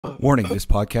Warning, this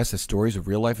podcast has stories of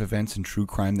real-life events and true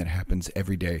crime that happens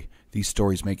every day. These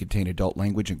stories may contain adult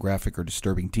language and graphic or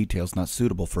disturbing details not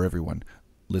suitable for everyone.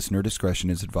 Listener discretion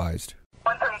is advised.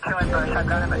 132 in Bush, I've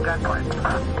got him at gunpoint.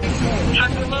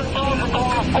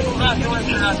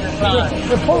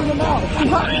 They're pulling them out.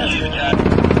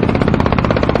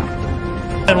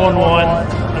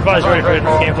 10-1-1. Advise ready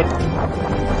for game.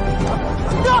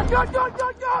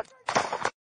 God!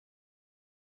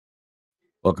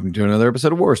 Welcome to another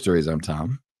episode of War Stories. I'm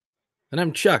Tom. And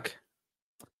I'm Chuck.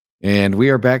 And we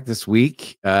are back this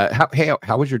week.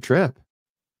 How was your trip?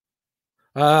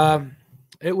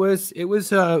 It was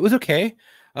okay.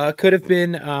 Could have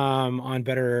been on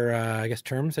better I guess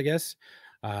terms, I guess.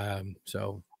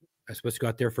 So I was supposed to go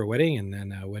out there for a wedding, and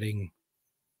then a wedding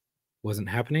wasn't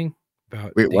happening.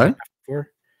 Wait, what? Before.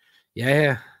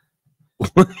 Yeah.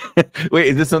 Wait,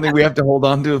 is this something we have to hold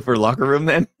on to for locker room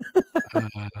then?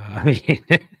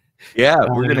 Yeah,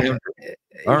 we're gonna have.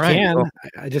 All right. Well,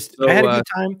 I had a good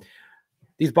time.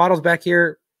 These bottles back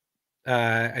here,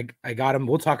 I got them.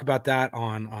 We'll talk about that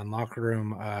on locker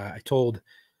room. I told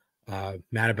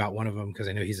Matt about one of them because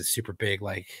I know he's a super big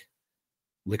like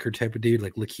liquor type of dude,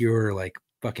 like liqueur, like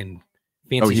fucking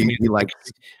fancy. Oh, he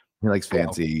likes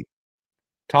fancy.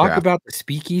 Talk crap. about the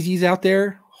speakeasies out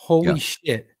there. Holy Yeah.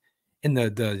 shit! In the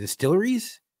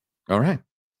distilleries. All right.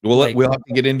 We'll Like- we'll have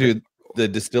to get into the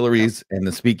distilleries and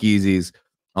the speakeasies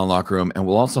on locker room, and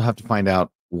we'll also have to find out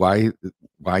why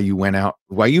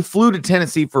you flew to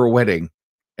Tennessee for a wedding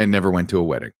and never went to a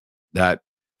wedding.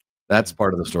 That's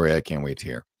part of the story I can't wait to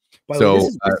hear. By the way, this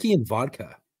is whiskey and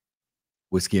vodka.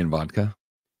 Whiskey and vodka.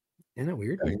 Isn't that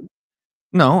weird? Okay.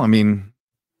 No, I mean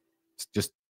it's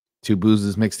just two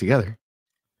boozes mixed together.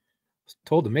 I was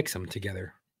told to mix them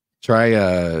together. Try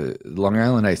Long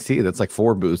Island iced tea. That's like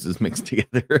 4 boozes mixed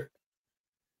together.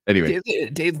 Anyway,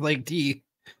 It tastes like tea.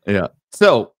 yeah.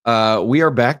 So we are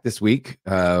back this week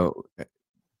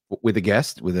with a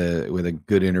guest with a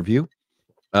good interview.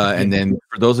 And then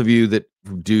for those of you that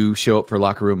do show up for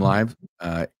Locker Room Live,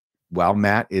 while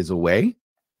Matt is away,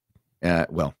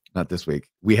 well, not this week.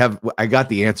 I got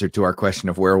the answer to our question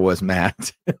of where was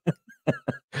Matt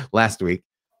last week.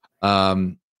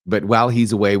 But while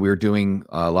he's away, we're doing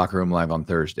Locker Room Live on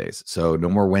Thursdays. So no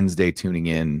more Wednesday tuning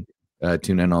in.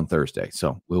 Tune in on Thursday.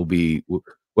 So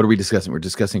what are we discussing? We're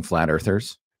discussing flat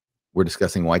earthers. We're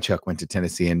discussing why Chuck went to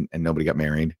Tennessee and nobody got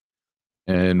married.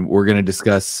 And we're going to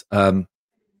discuss, I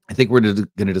think we're going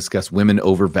to discuss women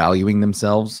overvaluing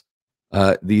themselves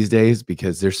these days,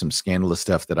 because there's some scandalous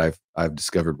stuff that I've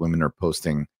discovered women are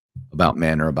posting about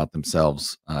men or about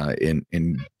themselves in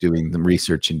doing the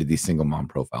research into these single mom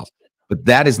profiles. But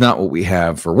that is not what we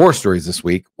have for War Stories this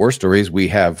week. War Stories, we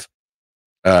have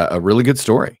a really good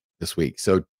story this week.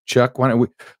 So Chuck,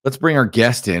 let's bring our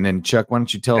guest in, and Chuck, why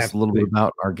don't you tell us a little bit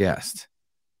about our guest?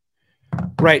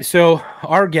 Right. So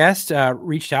our guest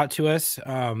reached out to us.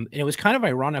 And it was kind of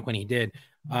ironic when he did.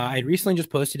 I recently just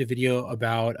posted a video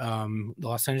about the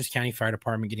Los Angeles County Fire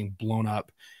Department getting blown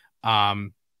up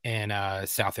in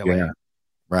South LA. Yeah,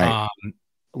 right.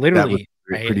 Literally,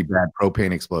 that was a pretty bad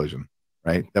propane explosion,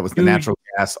 right? That was the natural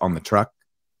gas on the truck,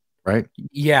 right?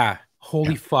 Yeah.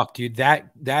 Holy fuck, dude.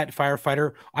 That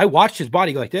firefighter, I watched his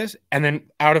body go like this and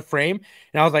then out of frame.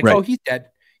 And I was like, Right. oh, he's dead.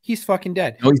 He's fucking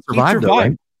dead. No, he survived. Though,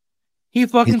 right? He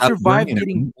fucking He's not survived burning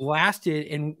getting blasted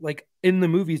and like in the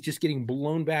movies just getting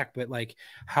blown back. But like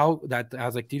how that, I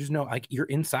was like, do you just know like your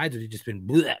insides would have just been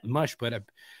mush, but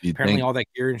You'd apparently think. all that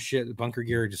gear and shit, the bunker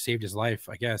gear just saved his life,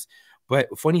 I guess.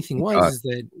 But funny thing Thank was God. is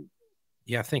that,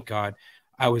 yeah, thank God.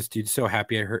 I was, dude, so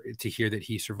happy to hear that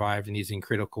he survived and he's in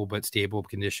critical but stable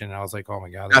condition. And I was like, oh my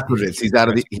God. That's what it is. He's out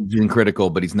of he's in critical,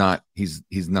 but he's not on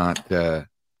the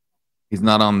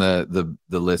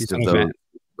list He's of on the those.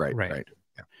 mat. Right.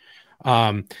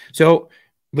 Yeah. So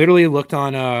literally looked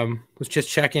on, was just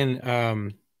checking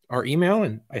our email,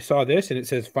 and I saw this and it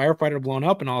says firefighter blown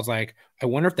up. And I was like, I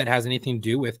wonder if that has anything to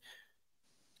do with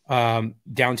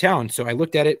downtown. So I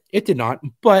looked at it. It did not,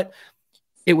 but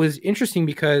it was interesting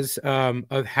because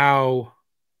of how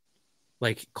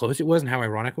like close it was and how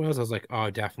ironic it was. I was like,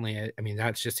 oh, definitely. I mean,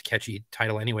 that's just a catchy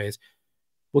title anyways.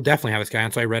 We'll definitely have this guy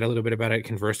on. So I read a little bit about it,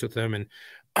 conversed with him,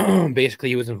 and basically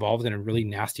he was involved in a really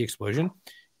nasty explosion.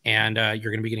 And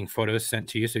you're going to be getting photos sent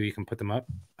to you so you can put them up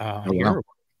on here.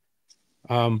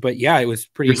 Wow. But yeah, it was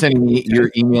pretty.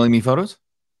 You're emailing me photos?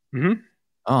 Mm-hmm.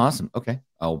 Oh, awesome. Okay.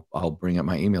 I'll bring up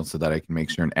my email so that I can make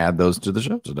sure and add those to the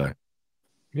show today.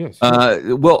 Yes.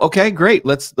 Well, okay, great.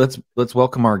 Let's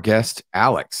welcome our guest,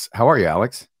 Alex. How are you,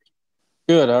 Alex?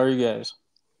 Good. How are you guys?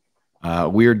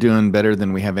 We are doing better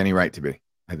than we have any right to be,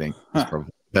 I think. That's probably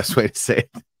the best way to say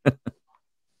it.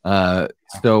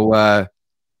 So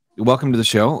welcome to the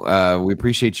show. We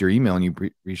appreciate your email and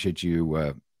appreciate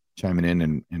you chiming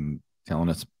in and telling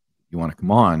us you want to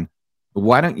come on.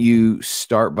 Why don't you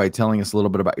start by telling us a little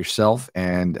bit about yourself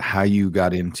and how you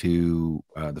got into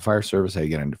the fire service, how you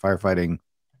got into firefighting,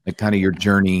 and kind of your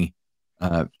journey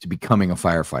to becoming a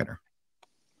firefighter.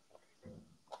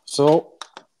 So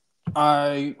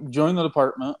I joined the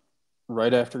department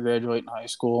right after graduating high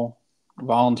school.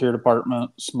 Volunteer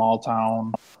department, small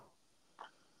town.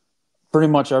 Pretty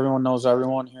much everyone knows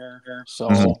everyone here.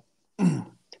 So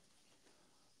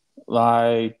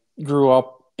I grew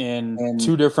up in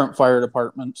two different fire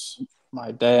departments.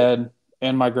 My dad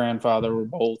and my grandfather were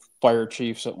both fire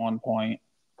chiefs at one point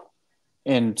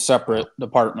in separate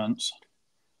departments.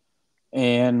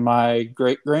 And my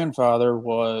great-grandfather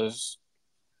was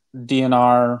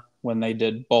DNR when they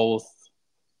did both,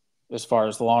 as far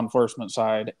as the law enforcement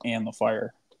side and the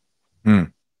fire.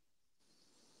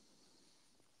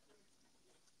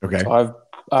 Okay. So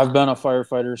I've been a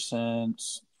firefighter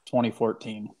since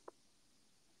 2014.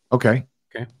 Okay.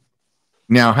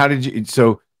 Now, how did you?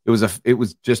 So it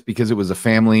was just because it was a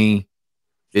family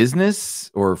business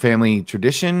or family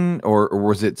tradition, or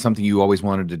was it something you always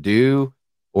wanted to do,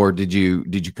 or did you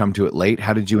come to it late?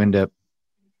 How did you end up?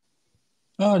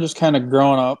 Oh, just kind of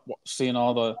growing up, seeing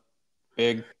all the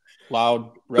big,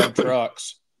 loud red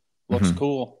trucks. Looks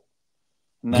cool.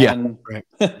 And then,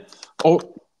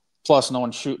 plus no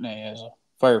one's shooting at you as a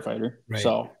firefighter. Right.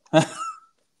 So,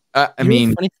 I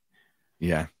mean,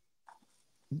 yeah.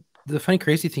 The funny,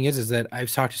 crazy thing is that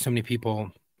I've talked to so many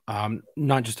people,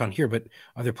 not just on here, but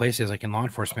other places like in law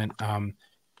enforcement,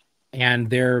 and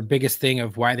their biggest thing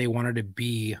of why they wanted to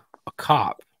be a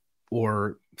cop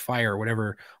or fire or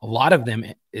whatever, a lot of them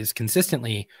is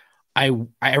consistently, I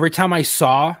every time I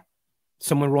saw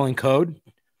someone rolling code,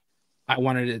 I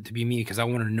wanted it to be me because I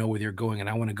wanted to know where they're going and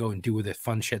I want to go and do the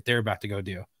fun shit they're about to go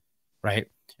do, right?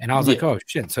 And I was like, oh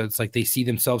shit. So it's like they see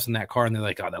themselves in that car and they're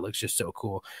like, oh, that looks just so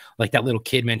cool. Like that little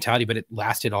kid mentality, but it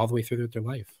lasted all the way through their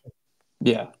life.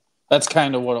 Yeah, that's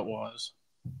kind of what it was.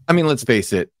 I mean, let's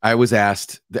face it. I was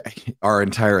asked, our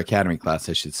entire academy class,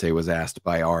 I should say, was asked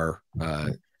by our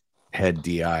head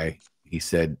DI. He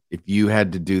said, if you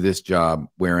had to do this job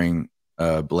wearing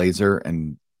a blazer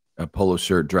and a polo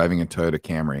shirt driving a Toyota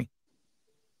Camry,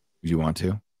 would you want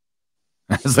to?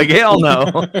 I was like, hell no.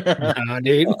 Nah,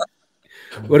 dude.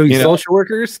 What are we, social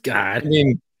workers? God. I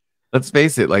mean, let's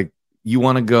face it. Like, you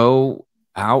want to go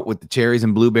out with the cherries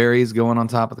and blueberries going on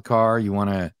top of the car. You want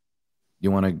to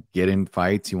get in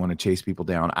fights. You want to chase people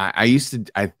down. I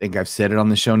think I've said it on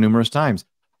the show numerous times.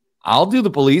 I'll do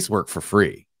the police work for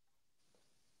free.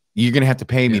 You're going to have to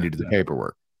pay me to do the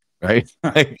paperwork, right?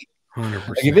 Like, 100%.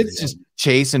 Like if it's just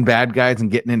chasing bad guys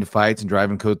and getting into fights and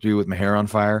driving code 3 with my hair on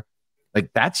fire, like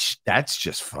that's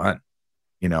just fun,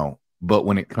 But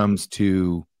when it comes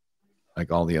to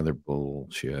like all the other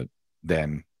bullshit,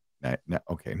 then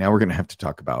okay, now we're gonna have to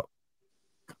talk about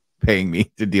paying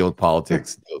me to deal with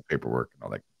politics, deal with paperwork, and all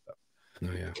that stuff.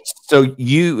 Oh yeah.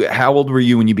 So how old were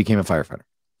you when you became a firefighter?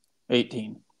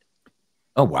 18.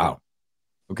 Oh wow.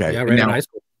 Okay. Yeah, right out of high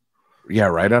school. Yeah,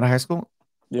 right out of high school.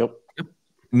 Yep.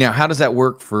 Now, how does that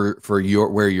work for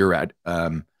where you're at?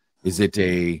 Is it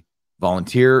a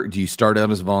volunteer? Do you start out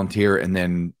as a volunteer and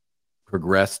then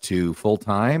progress to full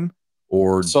time,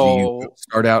 or do you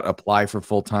start out, apply for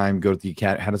full time, go to the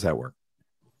academy? How does that work?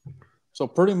 So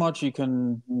pretty much you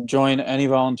can join any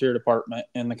volunteer department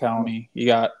in the county. You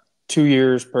got 2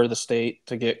 years per the state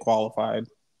to get qualified,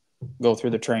 go through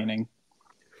the training.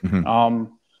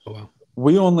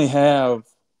 We only have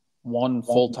one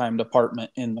full-time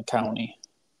department in the county.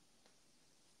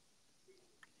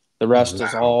 The rest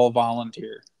is all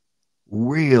volunteer.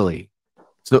 Really?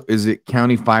 So is it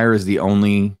county fire is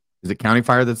it county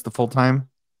fire that's the full-time?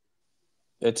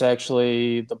 It's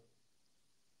actually the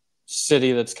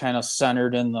city that's kind of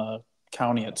centered in the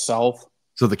county itself.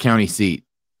 So the county seat.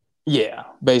 Yeah,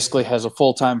 basically has a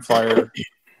full-time fire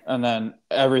and then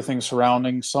everything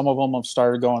surrounding. Some of them have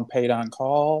started going paid on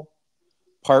call,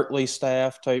 partly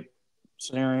staff type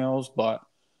scenarios, but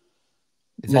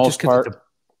is that just because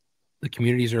the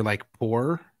communities are like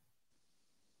poor?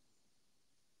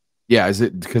 Yeah, is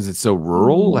it because it's so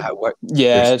rural?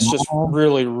 It's just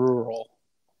really rural.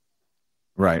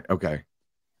 Right. Okay.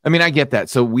 I mean, I get that.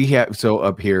 So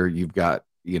up here you've got,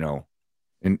 in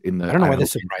the I don't know why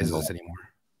this surprises us anymore.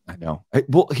 I know.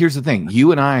 Well, here's the thing.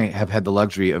 You and I have had the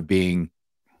luxury of being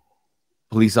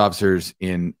police officers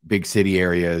in big city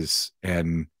areas,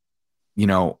 and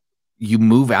you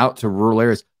move out to rural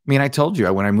areas. I mean, I told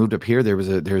you when I moved up here,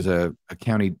 there's a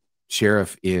county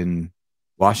sheriff in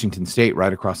Washington State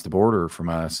right across the border from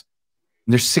us,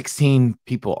 There's 16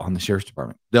 people on the sheriff's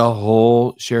department. The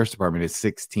whole sheriff's department is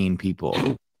 16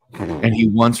 people. And he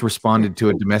once responded to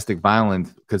a domestic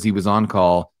violence because he was on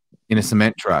call in a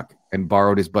cement truck and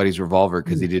borrowed his buddy's revolver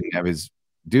because he didn't have his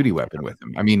duty weapon with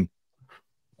him. I mean,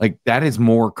 like, that is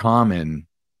more common.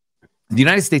 The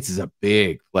United States is a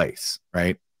big place,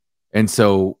 right? And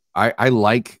so I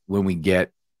like when we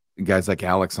get guys like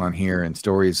Alex on here and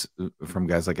stories from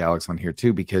guys like Alex on here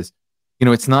too, because, you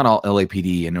know, it's not all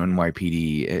LAPD and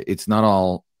NYPD. It's not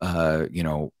all, you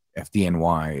know,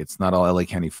 FDNY. It's not all LA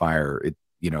County Fire.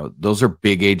 You know, those are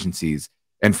big agencies.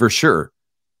 And for sure,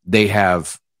 they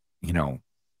have, you know,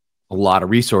 a lot of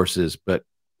resources. But,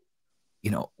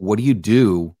 you know, what do you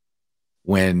do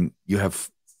when you have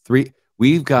three?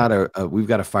 We've got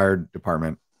a fire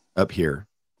department up here.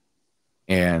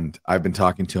 And I've been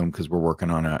talking to them because we're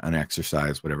working on an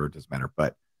exercise, whatever, it doesn't matter.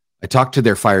 But I talked to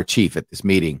their fire chief at this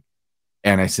meeting,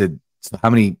 and I said, "So how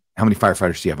many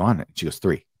firefighters do you have on it?" She goes,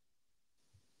 3.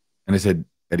 And I said,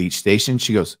 "At each station?"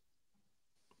 She goes,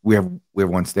 we have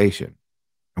one station,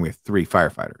 and we have 3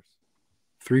 firefighters.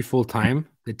 3 full time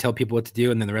that tell people what to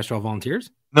do, and then the rest are all volunteers?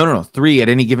 No. 3 at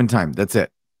any given time. That's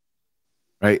it.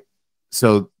 Right?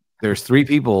 So there's 3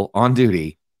 people on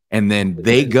duty. And then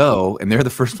they go, and they're the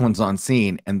first ones on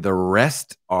scene, and the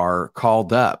rest are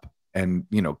called up and,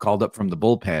 you know, called up from the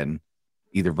bullpen,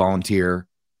 either volunteer,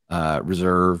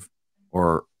 reserve,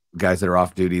 or guys that are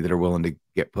off duty that are willing to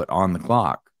get put on the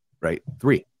clock, right?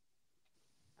 3.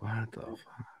 What the fuck?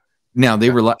 Now, they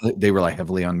rely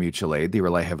heavily on mutual aid. They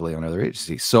rely heavily on other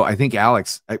agencies. So I think,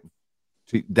 Alex,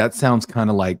 that sounds kind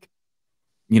of like,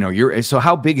 you know, so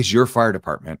how big is your fire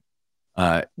department?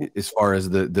 As far as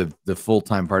the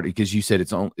full-time part, because you said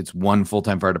it's one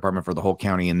full-time fire department for the whole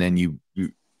county, and then you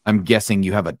I'm guessing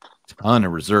you have a ton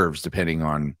of reserves depending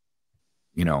on,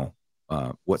 you know,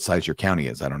 what size your county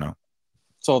is. I don't know.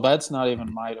 So that's not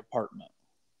even my department.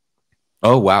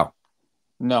 Oh, wow.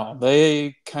 No,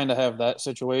 they kind of have that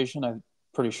situation. I'm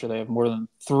pretty sure they have more than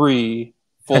 3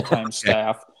 full-time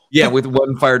staff. Yeah, with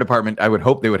one fire department, I would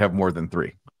hope they would have more than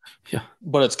 3. Yeah,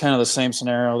 But it's kind of the same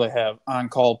scenario. They have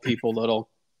on-call people that'll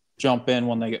jump in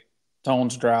when they get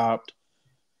tones dropped.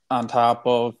 On top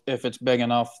of, if it's big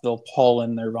enough, they'll pull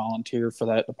in their volunteer for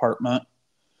that department.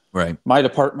 Right. My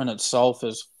department itself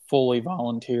is fully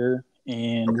volunteer,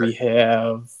 and we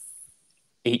have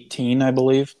 18, I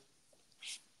believe.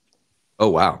 Oh,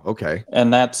 wow. Okay.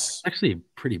 And that's actually a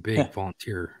pretty big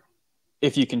volunteer.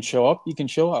 If you can show up, you can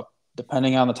show up.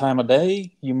 Depending on the time of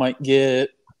day, you might get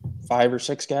 5 or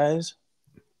 6 guys.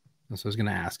 So I was going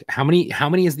to ask, how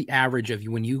many is the average of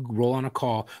you when you roll on a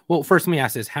call? Well, first let me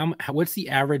ask this: what's the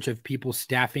average of people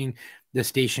staffing the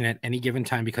station at any given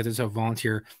time because it's a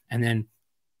volunteer? And then,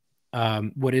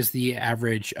 what is the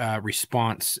average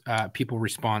people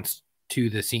response to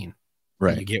the scene?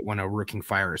 Right. You get when a working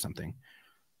fire or something.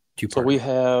 So we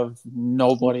have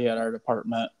nobody at our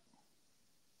department.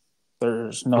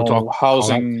 There's no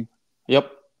housing.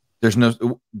 Yep. There's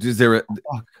no. Is there?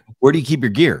 Where do you keep your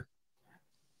gear?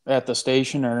 At the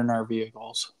station or in our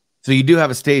vehicles. So you do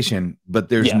have a station, but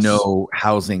there's no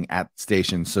housing at the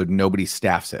station, so nobody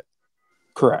staffs it.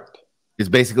 Correct. It's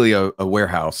basically a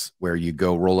warehouse where you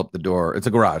go roll up the door. It's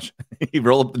a garage. You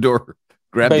roll up the door,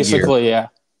 grab the gear. Basically, yeah.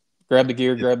 Grab the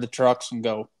gear, grab the trucks, and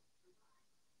go.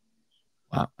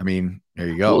 Wow. I mean, there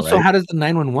you go. Well, so how does the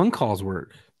 911 calls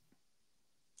work?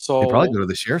 So they probably go to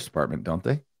the sheriff's department, don't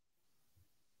they?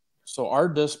 So our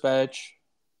dispatch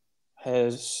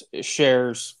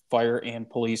shares fire and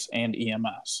police and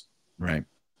EMS. Right.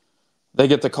 They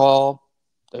get the call,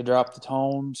 they drop the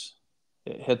tones,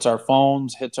 it hits our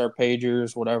phones, hits our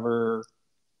pagers, whatever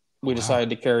we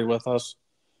decide to carry with us,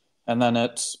 and then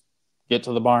it's get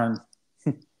to the barn,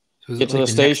 get to the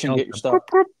station, get your stuff.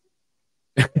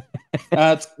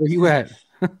 Where you at?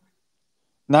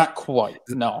 Not quite.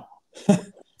 No.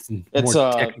 It's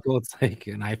more technical. It's like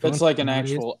an iPhone. It's like an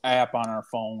actual app on our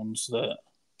phones that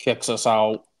kicks us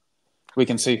out. We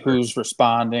can see who's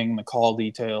responding, the call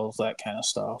details, that kind of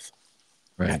stuff.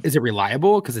 Right. Is it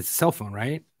reliable? Because it's a cell phone,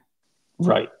 right?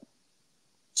 Right.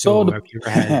 So have you ever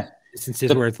had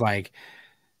instances where it's like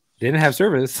they didn't have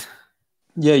service?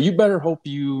 Yeah, you better hope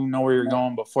you know where you're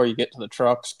going before you get to the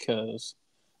trucks, because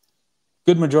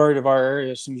good majority of our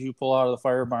area, as soon as you pull out of the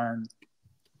fire barn,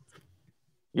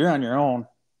 you're on your own,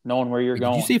 knowing where you're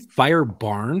going. Did you say fire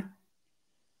barn?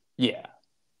 Yeah.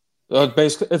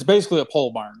 It's basically a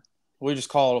pole barn. We just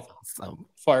call it a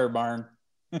fire barn.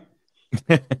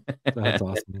 That's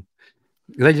awesome.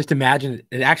 Because I just imagine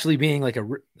it actually being like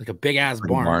a big ass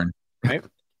barn, right?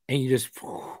 And you just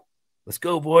let's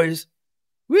go, boys!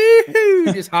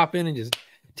 Woo! Just hop in and just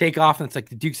take off, and it's like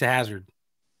the Dukes of Hazzard.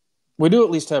 We do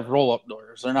at least have roll-up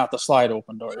doors. They're not the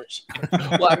slide-open doors.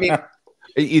 Well, I mean,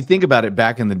 you think about it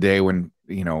back in the day when,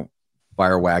 you know,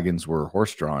 fire wagons were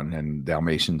horse-drawn and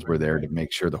Dalmatians were there to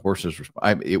make sure the horses were.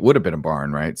 It would have been a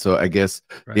barn, right? So I guess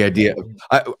the idea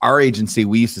of our agency,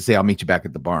 we used to say, "I'll meet you back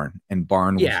at the barn," and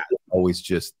barn was always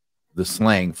just the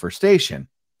slang for station.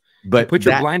 But put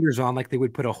your blinders on like they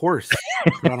would put a horse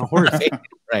on a horse.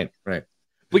 Right.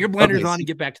 Put your blinders on and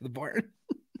get back to the barn.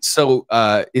 So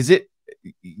is it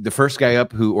the first guy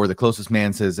up or the closest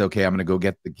man says, "Okay, I'm going to go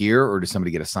get the gear," or does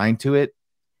somebody get assigned to it?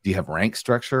 Do you have rank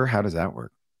structure? How does that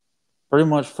work? Pretty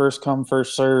much first come,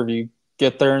 first serve. You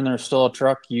get there and there's still a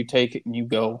truck, you take it and you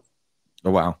go.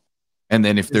 Oh, wow. And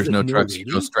then if there's no trucks, you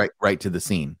go straight right to the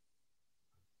scene.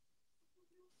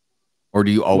 Or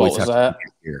do you always have to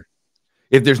get gear?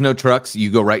 If there's no trucks,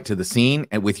 you go right to the scene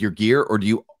and with your gear, or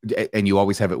you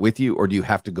always have it with you, or do you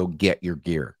have to go get your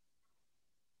gear?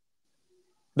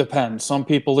 Depends. Some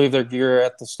people leave their gear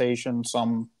at the station.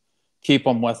 Some keep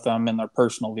them with them in their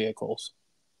personal vehicles.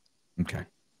 Okay.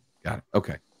 Got it.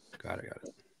 Okay. Got it.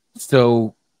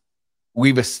 So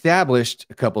we've established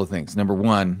a couple of things. Number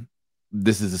one,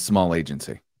 this is a small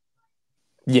agency.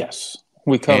 Yes.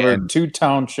 We covered 2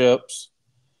 townships,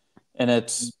 and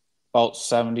it's about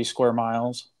 70 square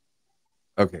miles.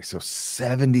 Okay, so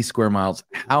 70 square miles.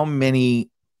 How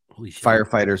many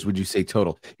firefighters would you say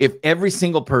total? If every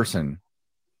single person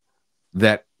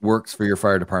that works for your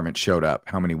fire department showed up,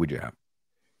 how many would you have?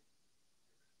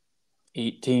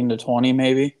 18 to 20,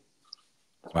 maybe.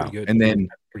 Wow. Good. And then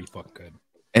pretty fucking good.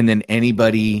 And then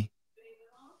anybody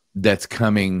that's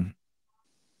coming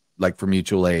like for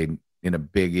mutual aid in a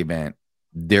big event,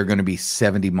 they're going to be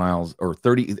 70 miles or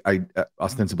 30,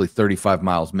 ostensibly 35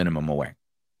 miles minimum away.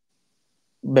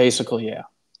 Basically, yeah.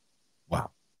 Wow.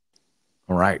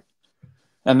 All right.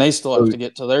 And they still have to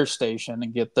get to their station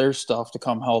and get their stuff to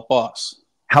come help us.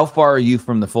 How far are you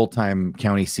from the full-time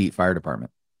county seat fire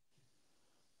department?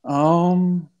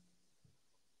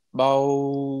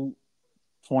 About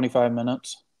 25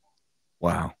 minutes.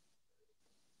 Wow.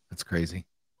 That's crazy.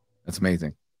 That's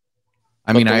amazing.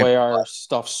 The way our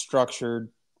stuff's structured,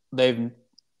 I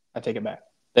take it back.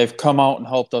 They've come out and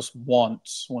helped us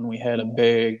once when we had a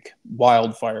big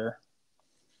wildfire.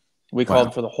 We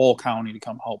called for the whole county to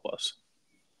come help us.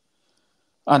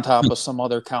 On top of some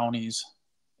other counties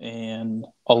and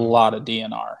a lot of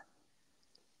DNR.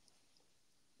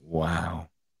 Wow.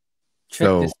 Check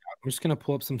this out. I'm just going to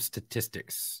pull up some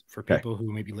statistics for people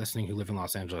who may be listening who live in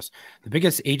Los Angeles. The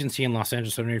biggest agency in Los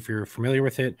Angeles, I don't know if you're familiar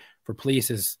with it, for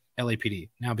police is LAPD.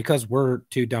 Now, because we're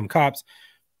 2 dumb cops,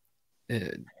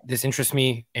 this interests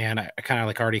me, and I kind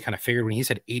of already figured when he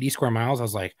said 80 square miles, I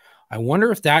was like, I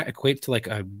wonder if that equates to like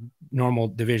a normal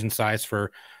division size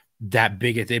for that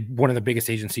big, one of the biggest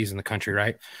agencies in the country,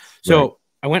 right? So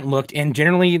I went and looked, and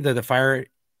generally the fire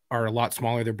are a lot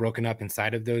smaller. They're broken up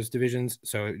inside of those divisions,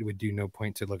 so it would do no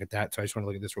point to look at that. So I just want to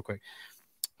look at this real quick.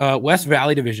 West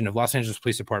Valley Division of Los Angeles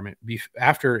Police Department,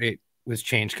 after it was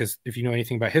changed, because if you know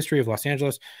anything about history of Los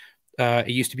Angeles, it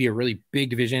used to be a really big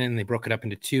division, and they broke it up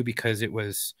into 2 because it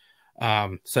was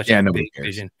such a big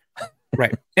division.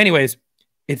 Right. Anyways,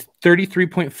 it's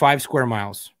 33.5 square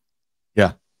miles.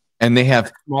 Yeah. And they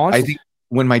have, I think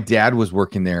when my dad was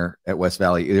working there at West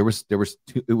Valley, it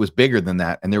was bigger than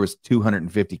that. And there was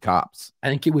 250 cops. I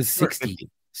think it was 60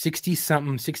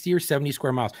 something, 60 or 70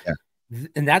 square miles. Yeah.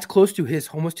 And that's close to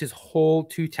almost his whole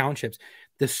 2 townships.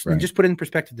 And just put it in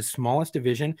perspective, the smallest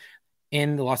division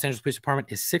in the Los Angeles Police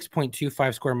Department is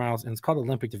 6.25 square miles, and it's called the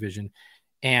Olympic Division.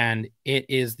 And it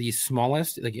is the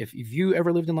smallest. Like if you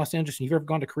ever lived in Los Angeles and you've ever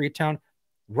gone to Koreatown,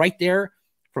 right there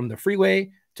from the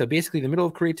freeway to basically the middle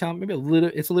of Koreatown, maybe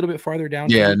it's a little bit farther down.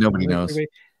 Yeah, nobody knows.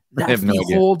 That's the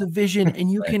whole division, and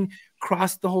you can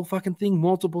cross the whole fucking thing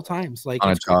multiple times. Like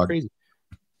it's crazy.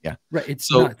 Yeah, right. It's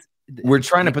so nuts. We're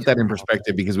trying to put that in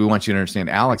perspective because we want you to understand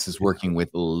Alex is working with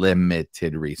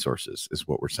limited resources, is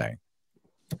what we're saying.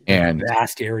 And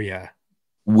vast area.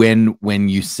 When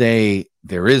you say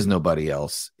there is nobody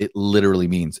else, it literally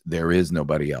means there is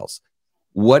nobody else.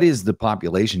 What is the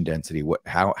population density?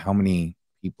 How many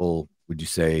people would you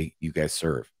say you guys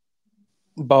serve?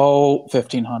 About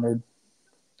 1,500.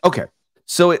 Okay.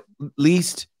 So at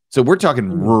least, so we're talking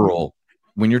rural.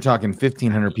 When you're talking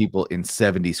 1,500 people in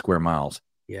 70 square miles.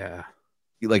 Yeah.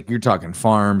 Like you're talking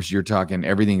farms, you're talking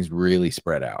everything's really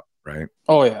spread out, right?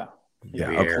 Oh, yeah.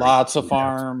 Yeah. Okay. Lots of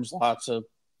farms, lots of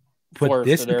put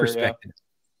this in perspective.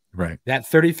 Right. That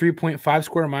 33.5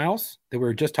 square miles that we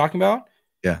were just talking about.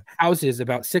 Yeah. Houses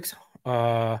about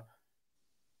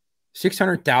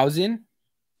 600,000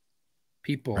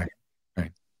 people. Right.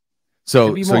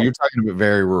 So you're talking about a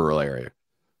very rural area.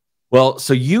 Well,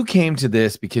 so you came to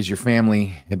this because your family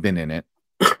had been in it,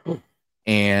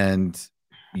 and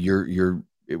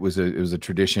it was a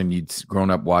tradition. You'd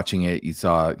grown up watching it. You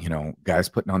saw, guys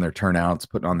putting on their turnouts,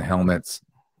 putting on the helmets,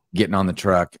 getting on the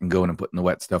truck, and going and putting the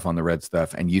wet stuff on the red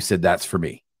stuff. And you said, "That's for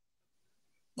me."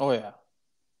 Oh yeah.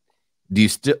 Do you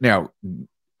still now?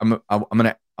 I'm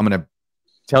gonna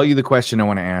tell you the question I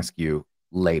want to ask you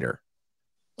later.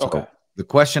 So Okay. the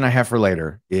question I have for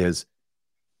later is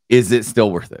it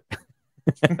still worth it?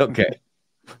 Okay.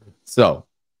 So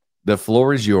the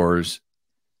floor is yours.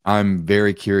 I'm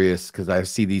very curious because I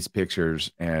see these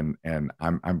pictures and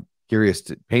I'm curious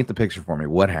to paint the picture for me.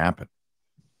 What happened?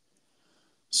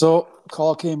 So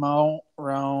call came out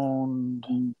around,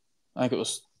 I think it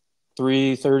was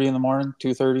 3:30 in the morning,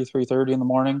 2:30, 3:30 in the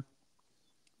morning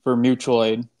for mutual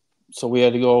aid. So we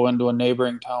had to go into a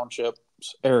neighboring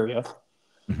township's area.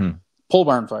 Mm-hmm. Pole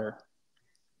barn fire.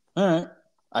 All right.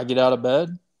 I get out of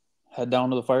bed, head down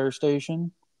to the fire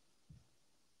station,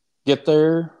 get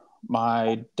there.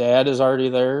 My dad is already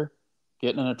there,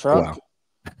 getting in a truck.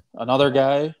 Wow. Another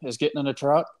guy is getting in a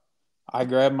truck. I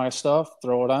grab my stuff,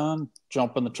 throw it on,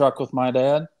 jump in the truck with my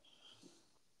dad.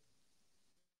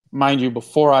 Mind you,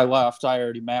 before I left, I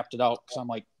already mapped it out because I'm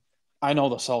like, I know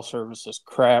the cell service is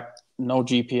crap, no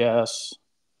GPS.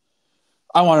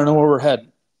 I want to know where we're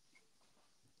heading.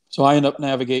 So I end up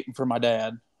navigating for my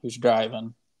dad, who's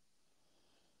driving.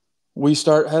 We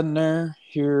start heading there,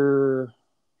 here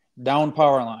down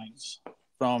power lines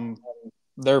from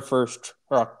their first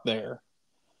truck there.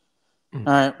 All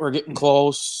right, we're getting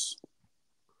close.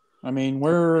 I mean,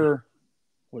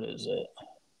 what is it?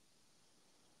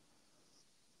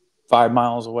 5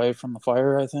 miles away from the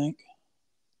fire, I think,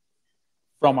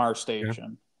 from our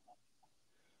station. Yeah.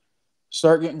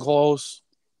 Start getting close,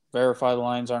 verify the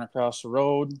lines aren't across the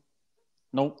road.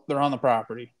 Nope, they're on the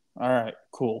property. All right,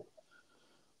 cool.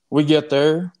 We get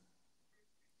there,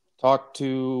 talk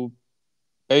to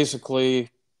basically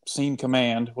scene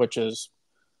command, which is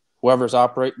whoever's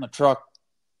operating the truck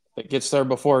that gets there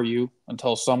before you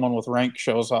until someone with rank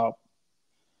shows up.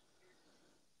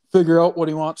 Figure out what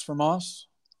he wants from us.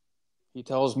 He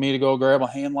tells me to go grab a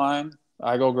hand line.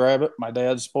 I go grab it. My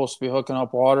dad's supposed to be hooking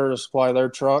up water to supply their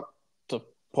truck to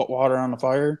put water on the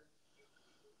fire.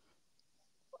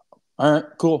 All right,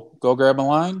 cool. Go grab a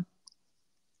line.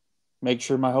 Make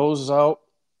sure my hose is out.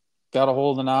 Got a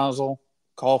hold of the nozzle.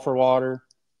 Call for water.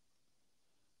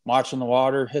 Watching the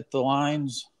water hit the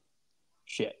lines.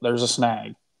 Shit, there's a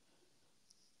snag.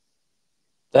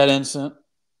 That instant,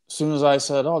 as soon as I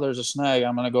said, oh, there's a snag,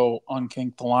 I'm going to go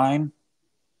unkink the line.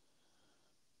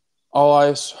 All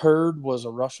I heard was a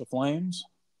rush of flames,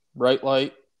 bright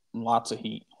light, and lots of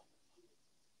heat.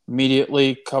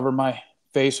 Immediately covered my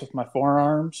face with my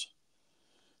forearms,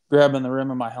 grabbing the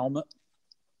rim of my helmet,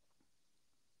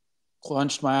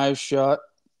 clenched my eyes shut,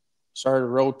 started to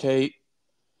rotate,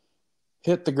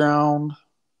 hit the ground,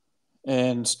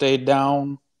 and stayed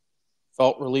down,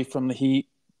 felt relief from the heat,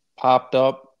 popped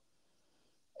up,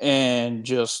 and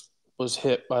just was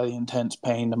hit by the intense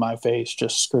pain to my face,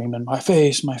 just screaming, my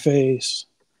face, my face.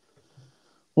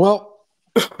 Well,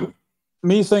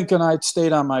 me thinking I'd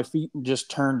stayed on my feet and just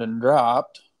turned and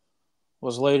dropped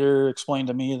was later explained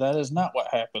to me that is not what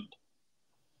happened.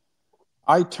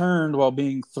 I turned while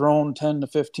being thrown 10 to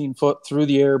 15 foot through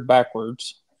the air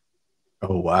backwards.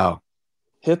 Oh, wow.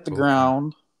 Hit the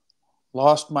ground,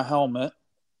 lost my helmet,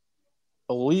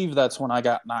 believe that's when I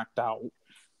got knocked out,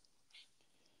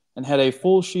 and had a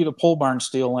full sheet of pole barn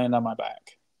steel land on my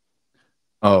back.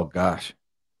 Oh, gosh.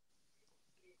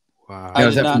 Wow. Now,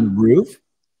 is that from the roof?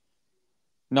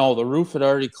 No, the roof had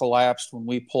already collapsed when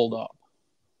we pulled up.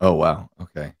 Oh, wow.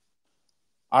 Okay.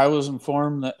 I was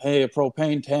informed that, hey, a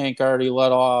propane tank already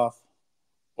let off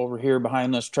over here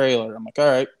behind this trailer. I'm like, all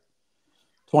right,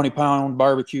 20-pound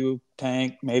barbecue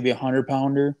tank, maybe a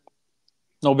 100-pounder.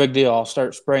 No big deal. I'll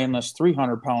start spraying this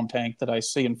 300-pound tank that I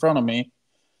see in front of me,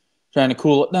 trying to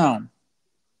cool it down.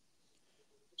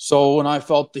 So when I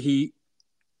felt the heat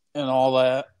and all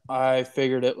that, I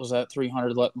figured it was that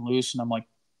 300 letting loose, and I'm like,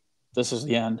 this is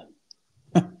the end.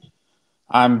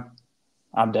 I'm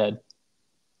dead.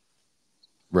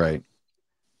 Right.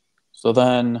 So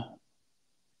then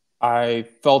I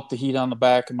felt the heat on the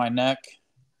back of my neck,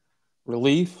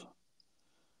 relief.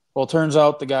 Well, it turns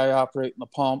out the guy operating the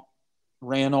pump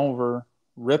ran over,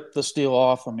 ripped the steel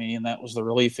off of me, and that was the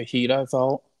relief of heat I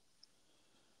felt.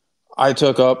 I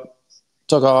took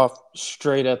off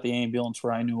straight at the ambulance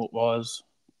where I knew it was.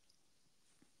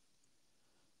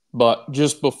 But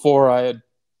just before I had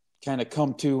kind of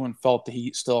come to and felt the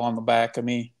heat still on the back of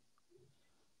me,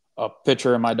 a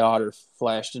picture of my daughter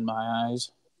flashed in my eyes.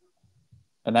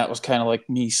 And that was kind of like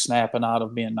me snapping out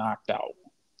of being knocked out.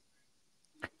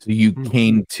 So you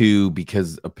came to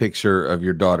because a picture of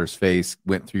your daughter's face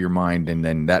went through your mind, and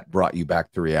then that brought you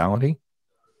back to reality?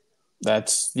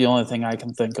 That's the only thing I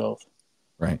can think of.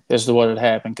 Right. As to what had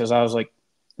happened. Because I was like,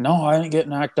 no, I didn't get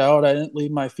knocked out. I didn't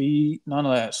leave my feet. None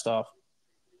of that stuff.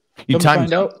 You Come to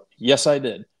find out, yes, I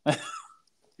did.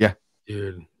 Yeah.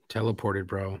 Dude, teleported,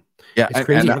 bro. Yeah. It's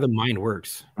crazy how the mind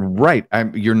works. Right.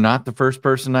 You're not the first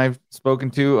person I've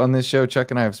spoken to on this show. Chuck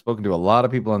and I have spoken to a lot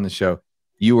of people on this show.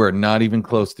 You are not even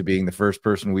close to being the first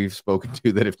person we've spoken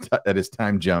to that has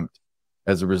time jumped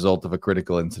as a result of a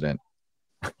critical incident.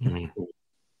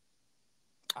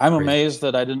 I'm amazed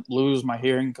that I didn't lose my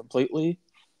hearing completely,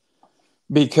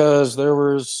 because there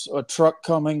was a truck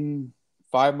coming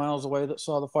 5 miles away that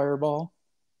saw the fireball.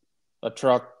 A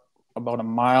truck about a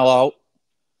mile out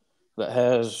that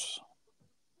has,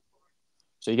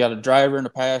 so you got a driver and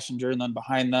a passenger, and then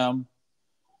behind them,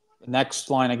 the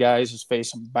next line of guys is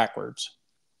facing backwards.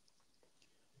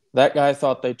 That guy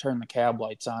thought they turned the cab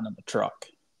lights on in the truck.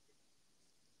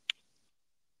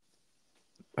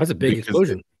 That's a big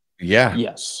explosion. Yeah.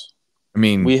 Yes. I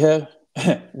mean, we had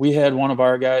one of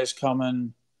our guys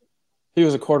coming. He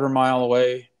was a quarter mile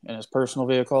away in his personal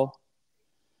vehicle.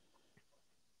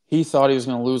 He thought he was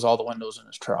going to lose all the windows in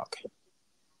his truck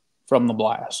from the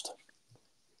blast.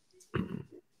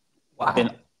 wow.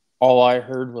 And all I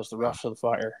heard was the rush of the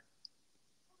fire.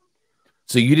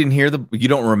 So you didn't hear you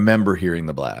don't remember hearing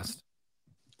the blast?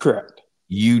 Correct.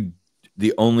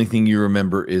 The only thing you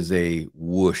remember is a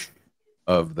whoosh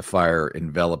of the fire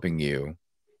enveloping you,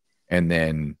 and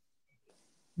then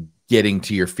getting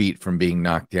to your feet from being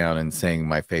knocked down and saying,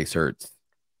 my face hurts.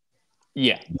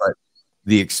 Yeah. But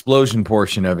the explosion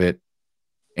portion of it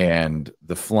and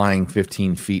the flying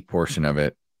 15 feet portion of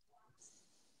it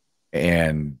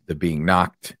and the being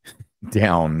knocked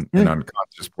down and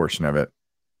unconscious portion of it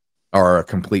are a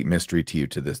complete mystery to you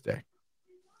to this day.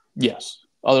 Yes.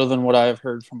 Other than what I have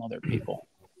heard from other people.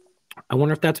 I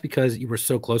wonder if that's because you were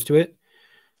so close to it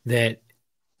that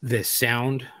the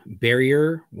sound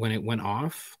barrier, when it went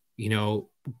off,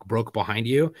 broke behind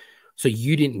you. So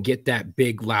you didn't get that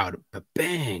big, loud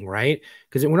bang, right?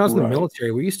 Because when I was in the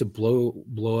military, we used to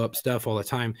blow up stuff all the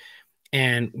time.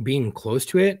 And being close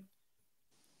to it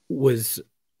was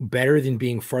better than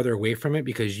being farther away from it,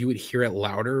 because you would hear it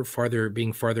louder,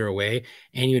 being farther away,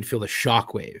 and you would feel the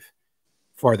shock wave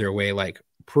farther away, like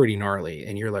pretty gnarly.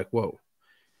 And you're like, whoa.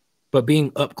 But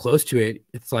being up close to it,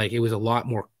 it's like it was a lot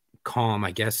more calm,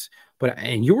 I guess.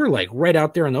 And you were like right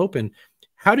out there in the open.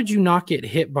 How did you not get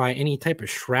hit by any type of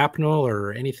shrapnel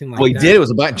or anything like that? Well, he did. It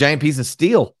was a giant piece of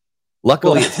steel.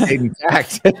 Luckily, it stayed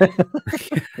intact.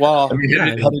 Well, I mean,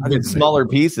 it had been smaller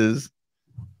pieces.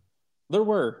 There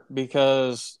were,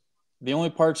 because the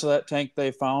only parts of that tank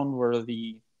they found were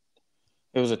it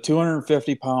was a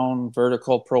 250-pound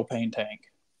vertical propane tank.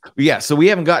 Yeah, so we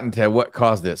haven't gotten to what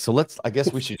caused it. So I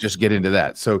guess we should just get into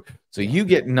that. So you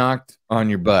get knocked on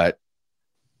your butt.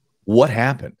 What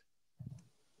happened?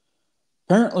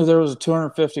 Apparently there was a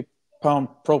 250-pound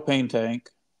propane tank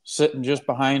sitting just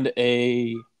behind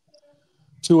a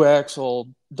 2-axle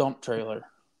dump trailer.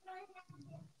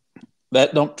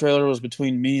 That dump trailer was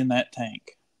between me and that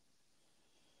tank.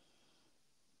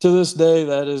 To this day,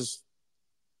 that is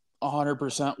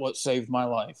 100% what saved my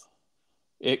life.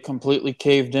 It completely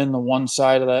caved in the one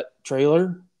side of that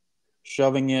trailer,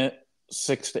 shoving it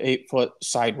 6 to 8 foot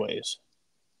sideways.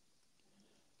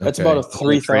 That's about a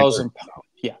 3,000.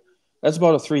 Yeah, that's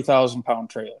about a 3,000-pound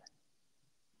trailer.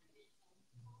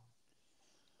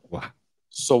 Wow.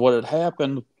 So what had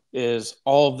happened is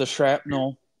all of the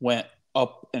shrapnel went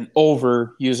up and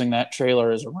over using that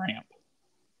trailer as a ramp.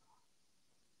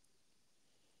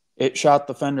 It shot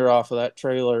the fender off of that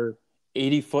trailer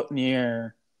 80 foot in the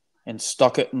air and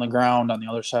stuck it in the ground on the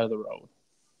other side of the road.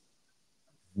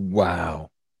 Wow.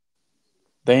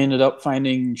 They ended up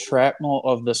finding shrapnel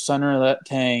of the center of that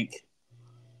tank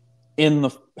in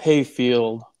the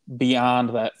hayfield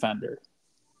beyond that fender.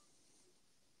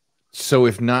 So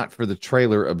if not for the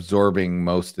trailer absorbing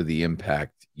most of the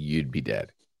impact, you'd be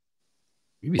dead.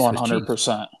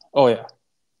 100%. Oh, yeah.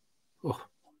 Oh.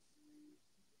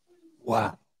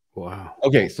 Wow. Wow.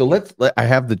 Okay, so I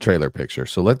have the trailer picture.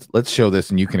 So let's show this,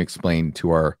 and you can explain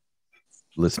to our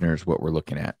listeners what we're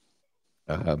looking at.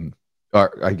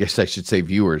 Or I guess I should say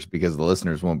viewers, because the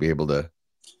listeners won't be able to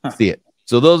see it.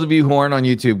 So those of you who aren't on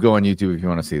YouTube, go on YouTube if you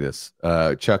want to see this.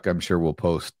 Chuck, I'm sure we'll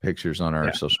post pictures on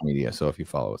our social media, so if you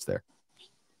follow us there.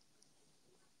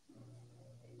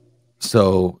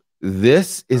 So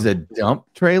this is a dump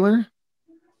trailer?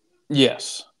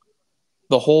 Yes.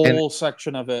 The whole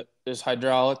section of it is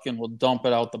hydraulic and will dump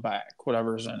it out the back,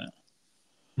 whatever's in it.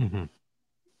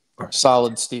 Mm-hmm.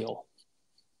 Solid steel.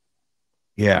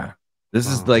 Yeah. This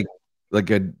is like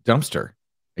a dumpster,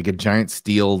 like a giant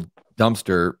steel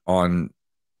dumpster on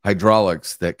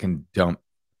hydraulics that can dump.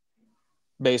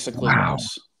 Basically, Wow.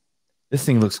 yes. This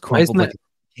thing looks Why isn't crumpled like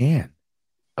a can.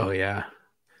 Oh yeah.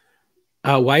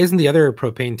 Why isn't the other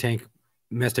propane tank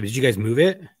messed up? Did you guys move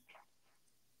it?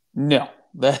 No,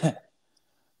 that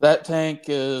tank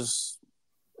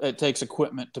it takes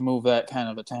equipment to move that kind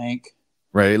of a tank.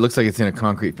 Right. It looks like it's in a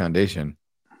concrete foundation.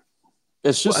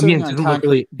 It's just Well, I mean, sitting it on doesn't look concrete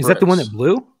really. Is that the one bricks. that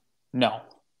blew? No.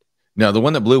 No, the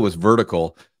one that blew was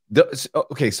vertical.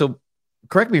 Okay, so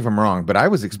correct me if I'm wrong, but I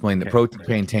was explaining that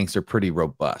propane tanks are pretty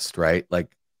robust, right? Like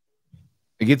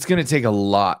it's going to take a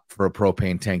lot for a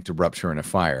propane tank to rupture in a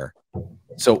fire.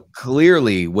 So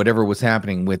clearly, whatever was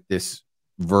happening with this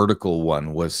vertical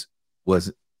one was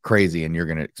crazy, and you're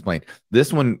going to explain.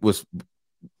 This one was,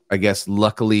 I guess,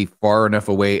 luckily far enough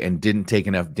away and didn't take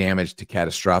enough damage to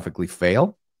catastrophically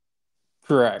fail.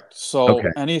 Correct. So Okay.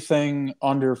 anything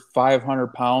under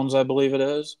 500 pounds, I believe it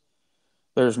is,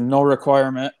 there's no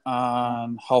requirement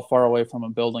on how far away from a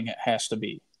building it has to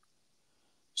be.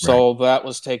 So that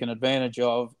was taken advantage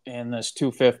of, and this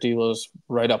 250 was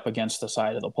right up against the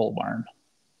side of the pole barn.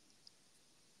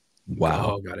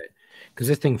 Wow. Oh, got it. Because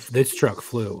this truck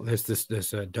flew. This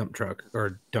dump truck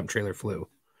or dump trailer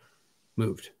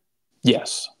moved.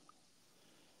 Yes.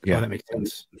 Yeah, that makes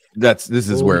sense. This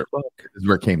is where fuck.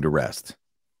 it came to rest.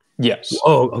 Yes.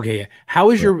 Oh, okay. Yeah. How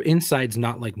is your insides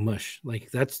not like mush? Like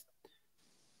that's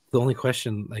the only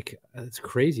question. Like it's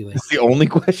crazy. Like That's the only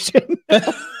question.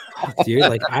 dude,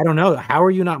 like I don't know. How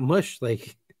are you not mush?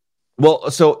 Like,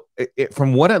 Well, so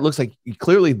from what it looks like,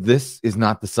 clearly this is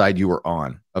not the side you were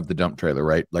on of the dump trailer,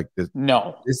 right? Like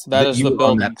No, that is you the were on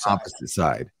building that side. opposite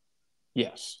side,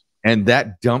 Yes. and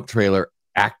that dump trailer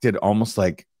acted almost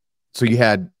like, so you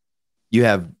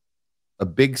have a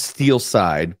big steel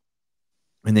side,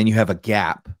 and then you have a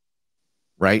gap,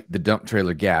 right? The dump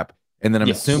trailer gap, and then I'm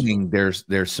assuming there's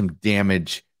some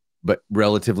damage, but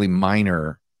relatively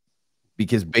minor,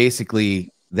 because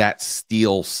basically that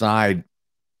steel side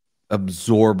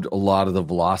absorbed a lot of the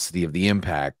velocity of the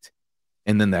impact,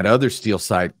 and then that other steel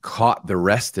side caught the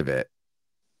rest of it,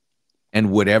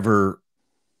 and whatever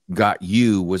got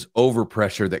you was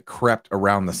overpressure that crept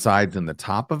around the sides and the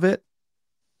top of it,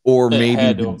 or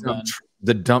maybe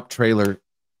the dump trailer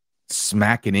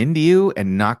smacking into you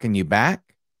and knocking you back,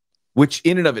 which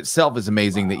in and of itself is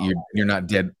amazing. That you're not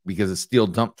dead, because a steel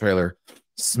dump trailer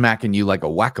smacking you like a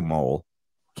whack-a-mole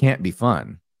can't be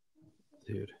fun,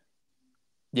 dude.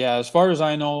 Yeah, as far as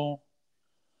I know,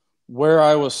 where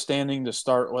I was standing to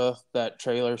start with, that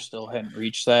trailer still hadn't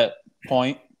reached that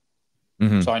point.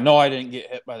 Mm-hmm. So I know I didn't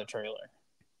get hit by the trailer.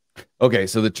 Okay,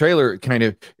 so the trailer kind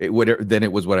of it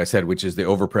was what I said, which is the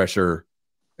overpressure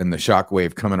and the shock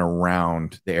wave coming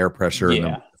around, the air pressure and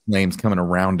the flames coming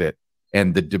around it,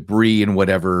 and the debris and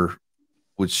whatever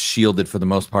was shielded for the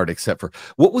most part, except for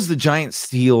what was the giant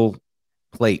steel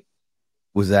plate?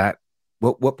 Was that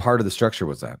what part of the structure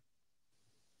was that?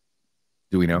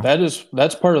 Do we know?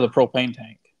 That's part of the propane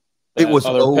tank. It was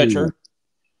pitcher.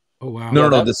 Oh wow!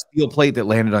 No, the steel plate that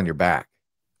landed on your back.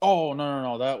 Oh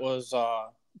no! That was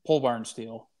pole barn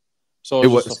steel. So it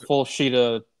was just a full sheet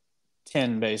of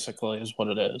tin, basically, is what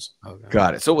it is. Okay.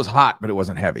 Got it. So it was hot, but it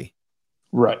wasn't heavy.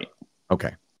 Right.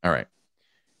 Okay. All right.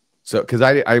 So because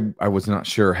I was not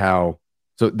sure how.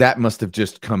 So that must have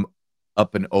just come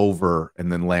up and over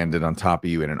and then landed on top of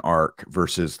you in an arc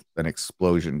versus an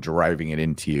explosion driving it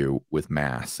into you with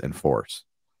mass and force.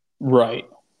 Right.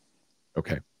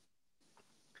 Okay.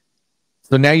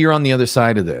 So now you're on the other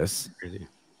side of this. Crazy.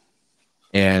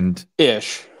 And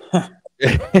ish.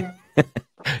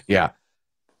 Yeah.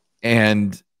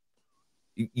 And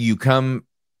you come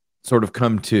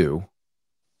to,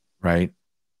 right?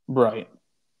 Right.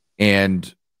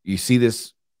 And you see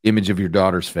this image of your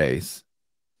daughter's face.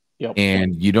 Yep.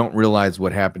 And you don't realize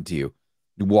what happened to you.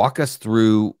 Walk us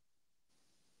through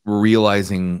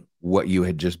realizing what you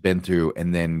had just been through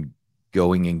and then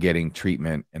going and getting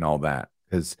treatment and all that.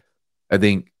 Because I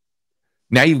think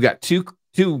now you've got two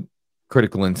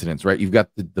critical incidents, right? You've got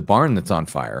the barn that's on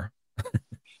fire.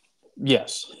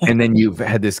 Yes. And then you've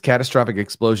had this catastrophic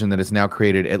explosion that has now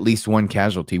created at least one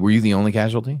casualty. Were you the only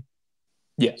casualty?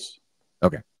 Yes.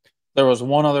 Okay. There was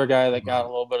one other guy that got a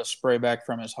little bit of spray back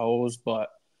from his hose, but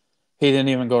he didn't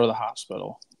even go to the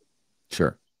hospital.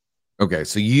 Sure. Okay.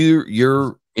 So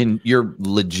you're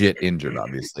legit injured,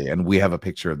 obviously. And we have a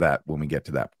picture of that when we get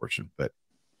to that portion, but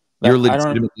you're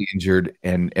legitimately injured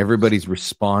and everybody's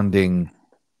responding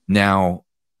now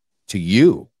to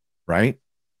you, right?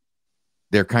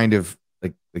 they're kind of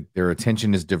like their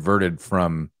attention is diverted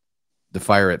from the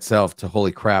fire itself to,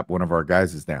 holy crap, one of our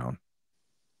guys is down.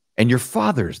 And your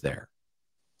father's there,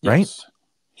 right? Yes.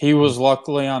 He was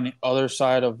luckily on the other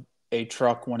side of a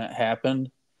truck when it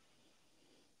happened.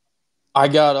 I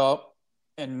got up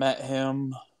and met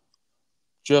him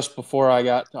just before I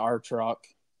got to our truck,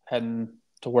 heading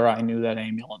to where I knew that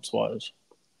ambulance was,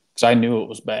 because I knew it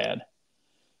was bad.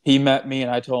 He met me,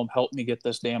 and I told him, help me get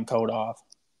this damn coat off.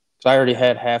 Because I already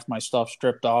had half my stuff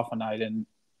stripped off, and I didn't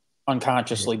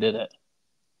unconsciously did it.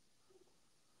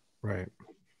 Right.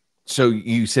 So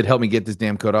you said, help me get this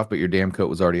damn coat off, but your damn coat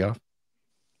was already off?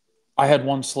 I had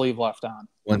one sleeve left on.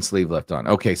 One sleeve left on.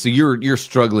 Okay, so you're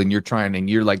struggling, you're trying, and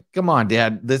you're like, come on,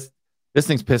 Dad, this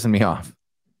thing's pissing me off.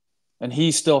 And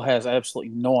he still has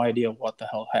absolutely no idea what the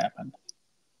hell happened.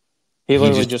 He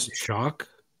literally just shock.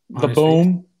 The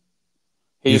boom.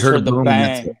 He just heard the boom,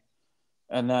 bang,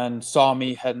 and then saw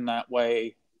me heading that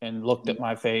way and looked at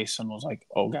my face and was like,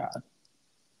 oh, God.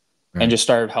 Right. And just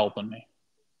started helping me.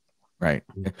 Right.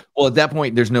 Well, at that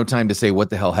point, there's no time to say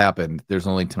what the hell happened. There's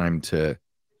only time to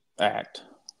act.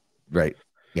 Right.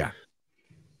 Yeah.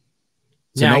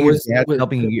 So now your dad's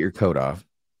helping you get your coat off.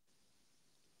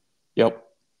 Yep.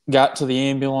 Got to the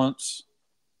ambulance.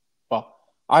 Well,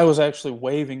 I was actually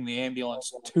waving the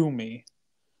ambulance to me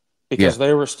because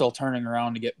they were still turning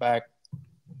around to get back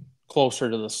closer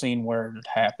to the scene where it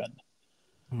had happened,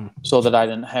 so that I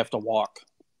didn't have to walk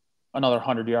another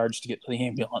 100 yards to get to the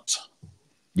ambulance.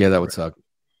 Yeah, that would suck.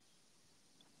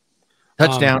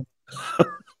 Touchdown.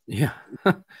 Yeah.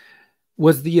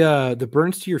 Was the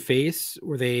burns to your face,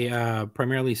 were they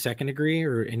primarily second degree,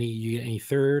 or any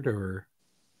third? Or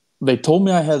they told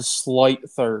me I had slight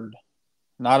third,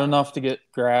 not enough to get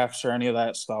grafts or any of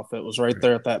that stuff. It was right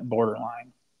there at that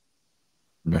borderline.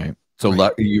 Right. So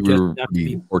you were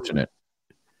fortunate.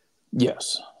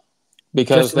 Yes,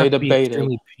 because they debated.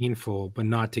 Extremely painful, but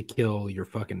not to kill your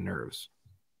fucking nerves.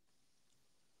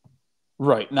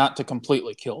 Right, not to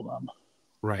completely kill them.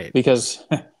 Right. Because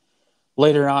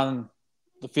later on,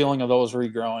 the feeling of those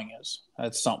regrowing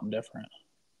that's something different.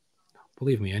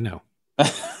 Believe me, I know.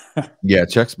 Yeah,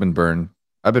 Chuck's been burned.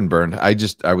 I've been burned. I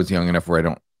was young enough where I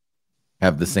don't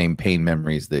have the same pain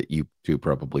memories that you two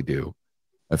probably do.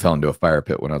 I fell into a fire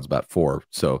pit when I was about 4.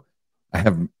 So I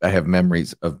have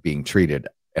memories of being treated,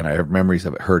 and I have memories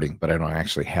of it hurting, but I don't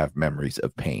actually have memories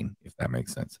of pain, if that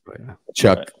makes sense. Yeah.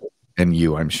 Chuck and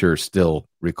you, I'm sure, still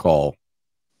recall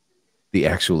the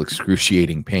actual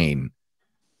excruciating pain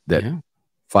that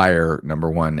fire, number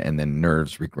 1, and then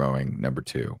nerves regrowing, number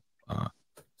 2.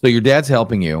 So your dad's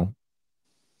helping you.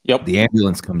 Yep. The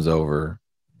ambulance comes over,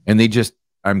 and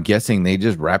I'm guessing they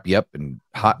just wrap you up and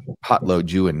hot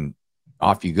load you, and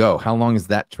off you go. How long is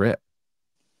that trip?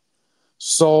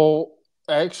 So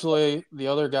actually, the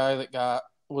other guy that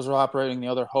was operating the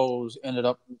other hose ended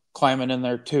up climbing in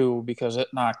there too, because it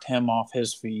knocked him off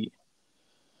his feet.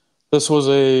 This was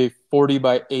a 40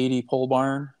 by 80 pole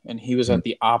barn, and he was at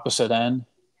the opposite end,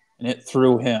 and it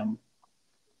threw him.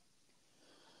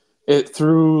 It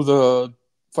threw the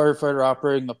firefighter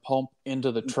operating the pump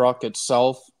into the truck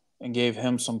itself and gave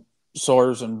him some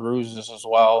sores and bruises as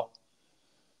well.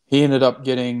 He ended up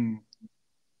getting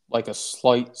like a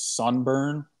slight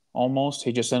sunburn almost.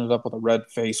 He just ended up with a red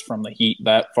face from the heat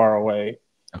that far away.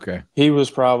 Okay. He was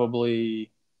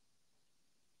probably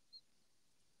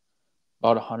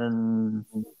about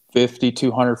 150,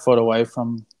 200 foot away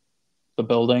from the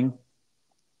building.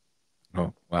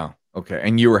 Oh, wow. Okay.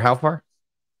 And you were how far?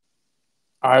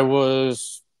 I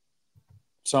was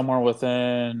somewhere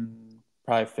within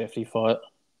probably 50 foot.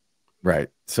 Right.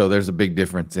 So there's a big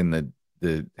difference in the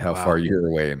how far you're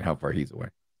away and how far he's away.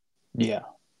 Yeah.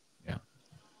 Yeah.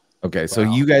 Okay. So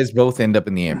you guys both end up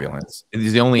in the ambulance.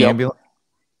 Is the only ambulance?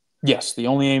 Yes, the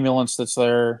only ambulance that's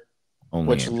there.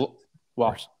 Only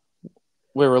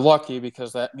we were lucky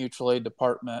because that mutual aid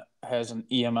department has an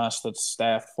EMS that's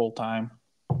staffed full time.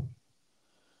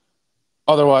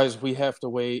 Otherwise, we have to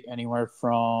wait anywhere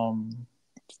from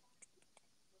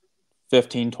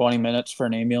 15, 20 minutes for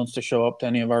an ambulance to show up to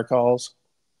any of our calls.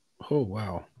 Oh,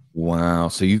 wow. Wow.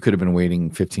 So you could have been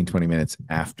waiting 15, 20 minutes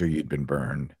after you'd been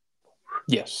burned.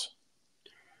 Yes.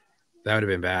 That would have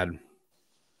been bad.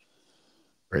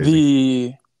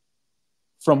 Crazy.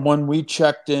 From when we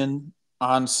checked in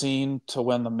on scene to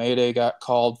when the Mayday got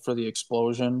called for the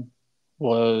explosion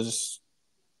was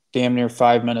damn near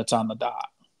 5 minutes on the dot.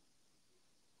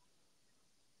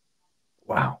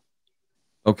 Wow.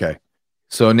 Okay.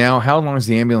 So now how long is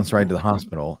the ambulance ride to the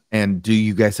hospital? And do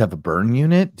you guys have a burn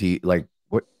unit? Do you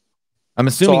what? I'm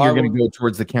assuming you're going to go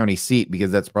towards the county seat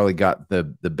because that's probably got the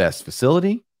best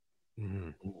facility.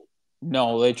 Mm-hmm.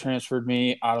 No, they transferred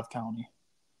me out of county.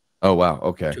 Oh wow.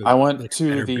 Okay. To I went like to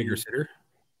better, the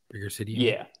bigger city.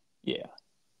 yeah.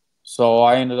 So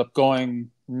I ended up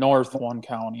going north one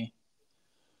county,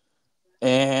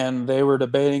 and they were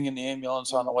debating in the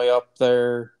ambulance on the way up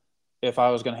there if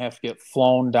I was going to have to get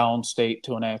flown downstate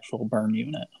to an actual burn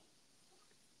unit.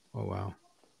 Oh wow.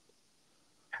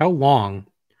 How long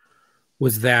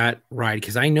was that ride?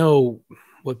 Because I know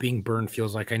what being burned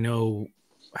feels like. I know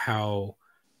how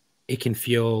it can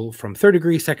feel from 3rd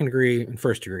degree, 2nd degree, and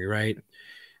 1st degree, right?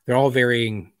 They're all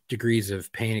varying degrees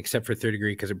of pain, except for 3rd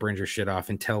degree because it burns your shit off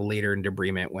until later in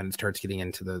debridement when it starts getting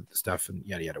into the stuff and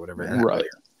yada yada whatever. Right.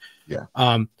 Yeah.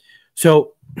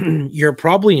 So you're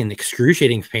probably in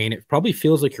excruciating pain. It probably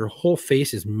feels like your whole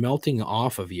face is melting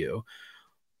off of you.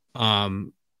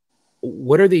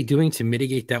 What are they doing to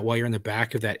mitigate that while you're in the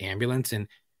back of that ambulance? And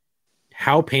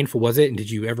how painful was it? And did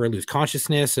you ever lose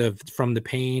consciousness from the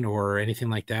pain or anything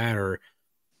like that? Or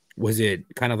was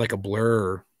it kind of like a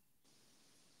blur?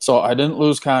 So I didn't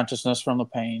lose consciousness from the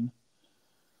pain.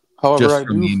 However, Just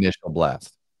from the initial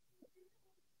blast.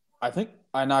 I think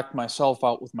I knocked myself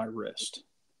out with my wrist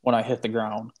when I hit the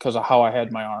ground because of how I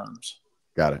had my arms.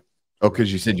 Got it. Oh,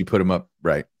 because you said you put them up.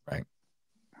 Right.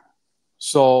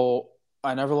 So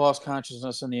I never lost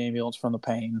consciousness in the ambulance from the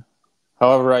pain.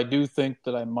 However, I do think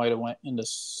that I might have went into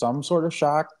some sort of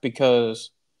shock because,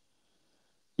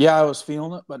 yeah, I was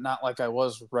feeling it, but not like I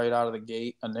was right out of the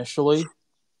gate initially.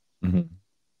 Mm-hmm.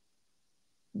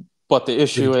 But the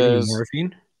issue is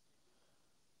morphine?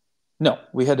 No,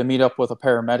 we had to meet up with a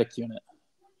paramedic unit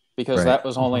because that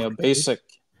was only a basic.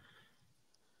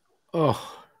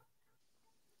 Oh.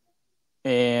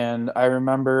 And I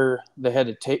remember they had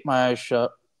to tape my eyes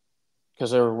shut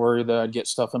because they were worried that I'd get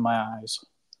stuff in my eyes.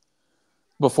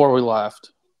 Before we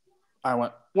left, I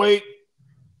went, wait,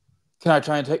 can I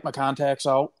try and take my contacts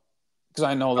out? Because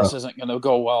I know this isn't going to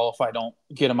go well if I don't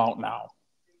get them out now.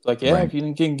 Like, yeah, if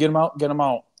you can get them out, get them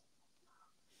out.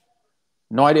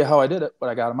 No idea how I did it, but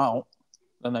I got them out.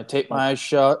 Then they taped my eyes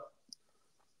shut.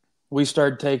 We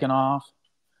started taking off.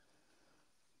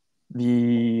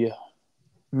 The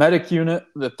medic unit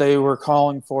that they were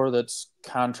calling for that's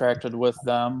contracted with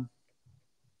them,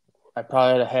 I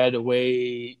probably had to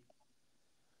wait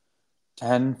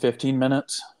 10, 15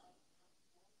 minutes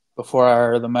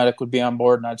before the medic would be on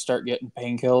board and I'd start getting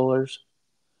painkillers.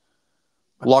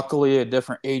 Luckily, a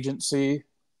different agency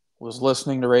was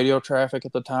listening to radio traffic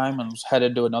at the time and was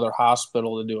headed to another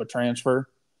hospital to do a transfer.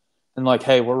 And like,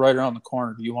 hey, we're right around the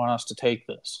corner. Do you want us to take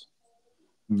this?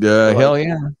 Hell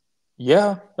yeah.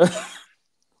 Yeah.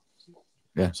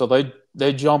 Yeah. So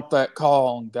they jumped that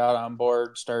call and got on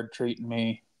board, started treating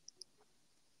me.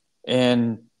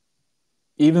 And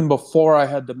even before I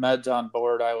had the meds on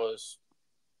board, I was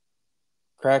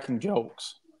cracking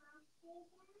jokes.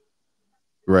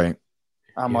 Right.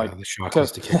 I'm like, the shock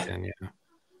has to kick in, yeah.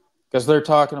 Because they're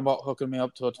talking about hooking me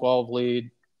up to a 12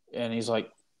 lead. And he's like,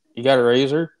 you got a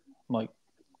razor? I'm like,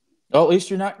 well, at least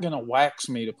you're not going to wax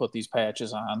me to put these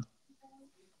patches on.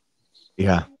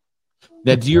 Yeah.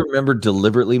 Now, do you remember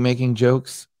deliberately making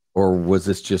jokes, or was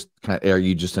this just are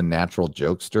you just a natural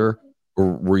jokester,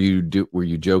 or were you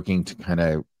joking to kind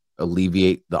of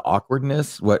alleviate the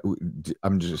awkwardness?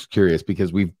 I'm just curious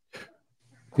because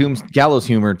gallows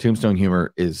humor, tombstone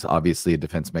humor is obviously a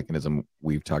defense mechanism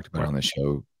we've talked about on the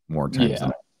show more times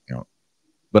than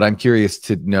but I'm curious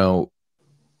to know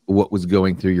what was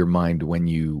going through your mind when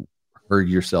you heard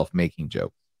yourself making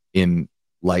jokes in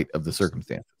light of the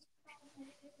circumstances.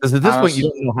 Because at this point, you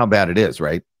don't know how bad it is,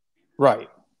 right? Right.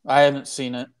 I haven't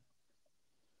seen it.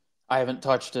 I haven't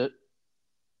touched it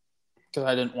because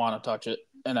I didn't want to touch it.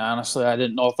 And honestly, I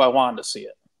didn't know if I wanted to see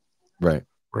it. Right.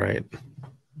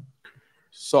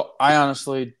 So I don't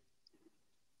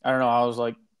know. I was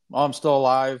like, well, I'm still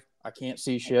alive. I can't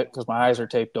see shit because my eyes are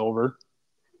taped over.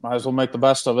 Might as well make the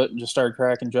best of it and just start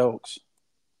cracking jokes.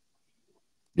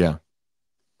 Yeah.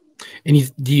 And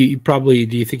do you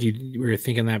think you were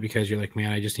thinking that because you're like,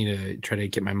 man, I just need to try to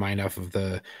get my mind off of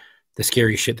the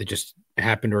scary shit that just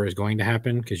happened or is going to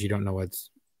happen because you don't know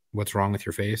what's wrong with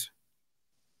your face?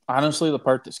 Honestly, the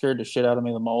part that scared the shit out of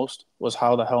me the most was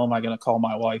how the hell am I going to call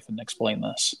my wife and explain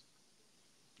this?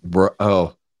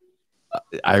 Bro,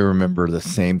 I remember the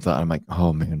same thought. I'm like,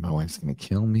 oh man, my wife's going to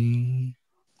kill me.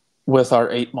 With our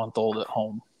 8-month-old at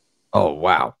home. Oh,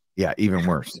 wow. Yeah, even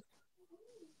worse.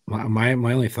 My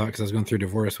only thought, because I was going through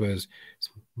divorce, was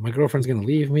my girlfriend's going to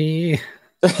leave me.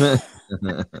 But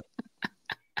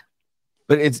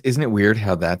isn't it weird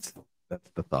how that's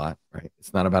the thought, right?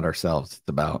 It's not about ourselves. It's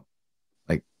about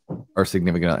like our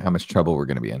significant, how much trouble we're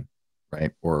going to be in,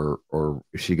 right? Or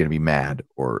is she going to be mad,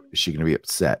 or is she going to be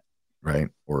upset, right?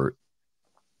 Or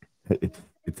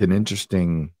It's an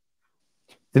interesting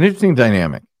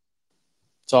dynamic.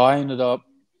 So I ended up,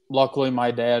 luckily,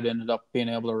 my dad ended up being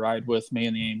able to ride with me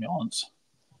in the ambulance.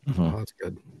 Oh, that's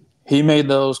good. He made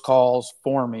those calls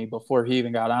for me before he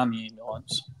even got on the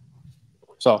ambulance.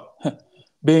 So,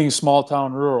 being small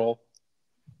town rural,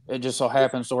 it just so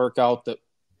happens to work out that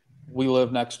we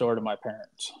live next door to my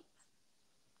parents.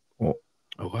 Well,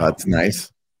 Oh, wow. that's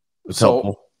nice. It's So,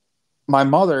 helpful. my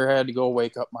mother had to go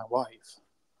wake up my wife.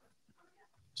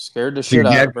 Scared the So your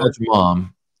shit out dad of her. called your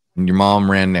mom, and your mom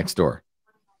ran next door.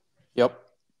 Yep.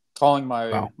 Calling my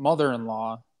Wow.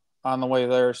 mother-in-law on the way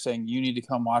there saying, you need to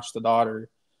come watch the daughter.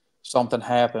 Something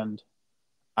happened.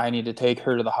 I need to take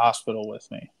her to the hospital with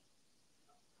me.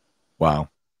 Wow.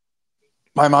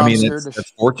 My mom I mean, scared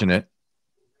that's fortunate.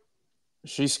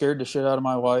 she scared the shit out of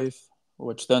my wife,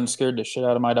 which then scared the shit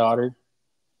out of my daughter.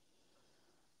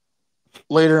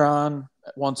 Later on,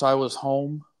 once I was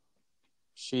home,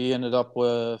 she ended up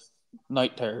with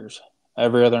night terrors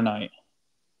every other night.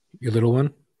 Your little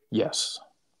one? Yes.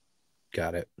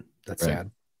 Got it. That's Right.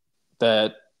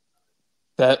 sad.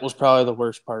 That was probably the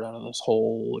worst part out of this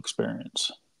whole experience.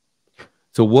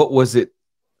 So what was it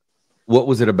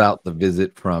about the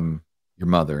visit from your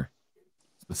mother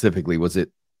specifically? Was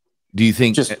it, do you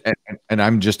think, and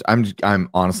I'm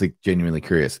honestly genuinely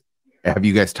curious, have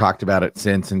you guys talked about it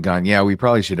since and gone, yeah, we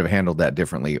probably should have handled that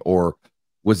differently? Or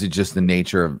was it just the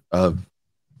nature of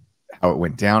how it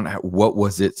went down? What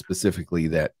was it specifically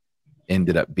that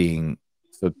ended up being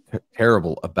so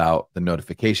terrible about the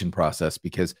notification process?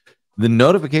 Because the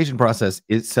notification process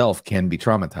itself can be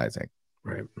traumatizing.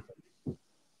 Right.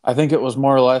 I think it was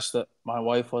more or less that my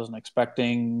wife wasn't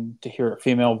expecting to hear a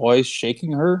female voice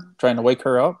shaking her, trying to wake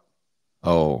her up.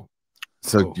 Oh,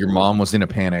 so your mom was in a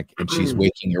panic and she's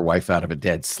waking your wife out of a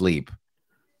dead sleep.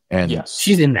 And yes,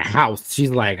 she's in the house. She's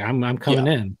like, I'm coming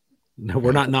in. No,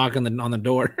 we're not knocking on the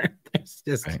door. It's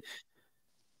just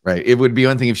right. It would be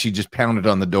one thing if she just pounded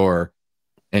on the door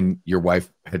and your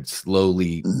wife had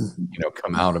slowly,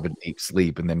 come out of a deep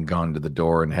sleep and then gone to the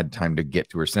door and had time to get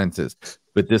to her senses.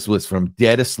 But this was from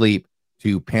dead asleep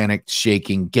to panicked,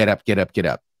 shaking, get up, get up, get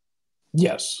up.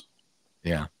 yes.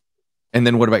 Yeah. And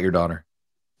then what about your daughter?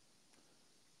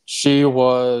 She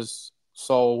was,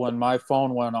 so when my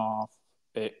phone went off,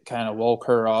 it kind of woke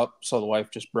her up. So the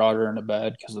wife just brought her into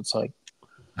bed because it's like,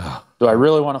 do I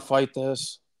really want to fight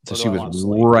this? So she was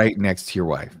right next to your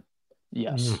wife.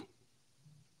 Yes.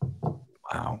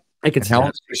 Wow. I could see how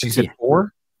that. she said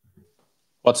 4?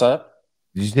 What's that?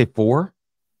 Did you say 4?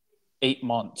 8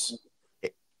 months.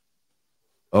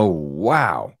 Oh,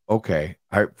 wow. Okay.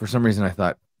 For some reason I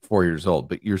thought 4 years old,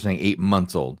 but you're saying 8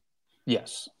 months old.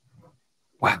 Yes.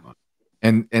 Wow.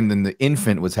 And then the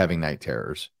infant was having night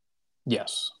terrors.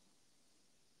 Yes.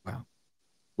 Wow.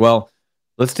 Well,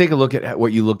 let's take a look at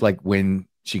what you looked like when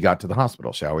she got to the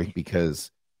hospital, shall we?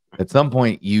 Because at some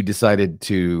point you decided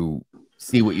to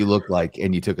see what you looked like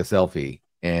and you took a selfie.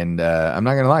 And I'm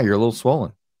not going to lie, you're a little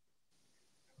swollen.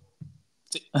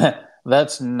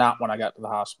 That's not when I got to the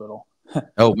hospital.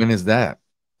 Oh, when is that?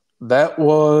 That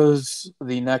was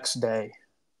the next day.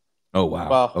 Oh, wow.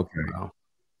 Well, okay. Wow.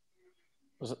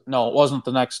 No, it wasn't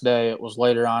the next day. It was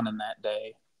later on in that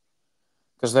day.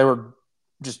 Because they were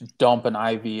just dumping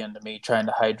IV into me, trying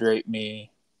to hydrate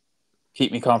me,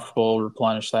 keep me comfortable,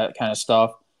 replenish that kind of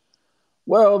stuff.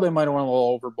 Well, they might have went a little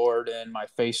overboard, and my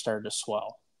face started to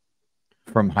swell.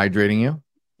 From hydrating you?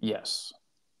 Yes.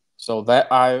 So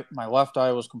my left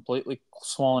eye was completely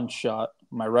swollen shut.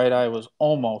 My right eye was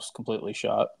almost completely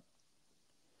shut,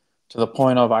 to the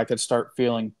point of I could start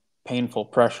feeling painful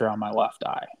pressure on my left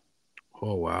eye.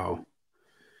 Oh, wow.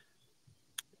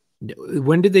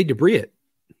 When did they debris it?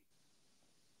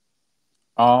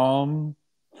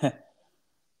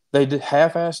 They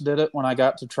half-ass did it when I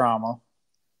got to trauma,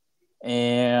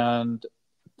 and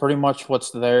pretty much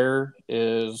what's there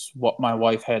is what my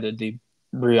wife had to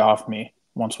debris off me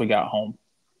once we got home.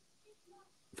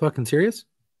 Fucking serious?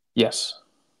 Yes.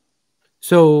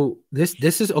 So this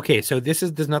is okay. So this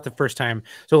is not the first time.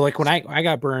 So like when I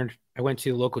got burned, I went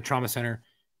to the local trauma center,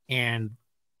 and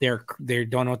they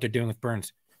don't know what they're doing with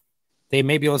burns. They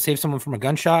may be able to save someone from a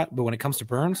gunshot, but when it comes to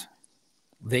burns,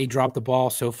 they drop the ball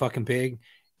so fucking big.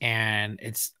 And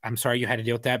I'm sorry you had to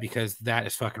deal with that, because that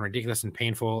is fucking ridiculous and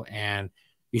painful, and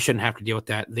you shouldn't have to deal with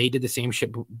that. They did the same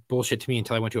bullshit to me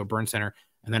until I went to a burn center,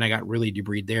 and then I got really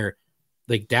debrided there.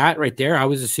 Like that right there, I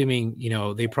was assuming,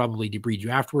 they probably debrided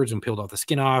you afterwards and peeled all the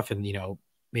skin off, and,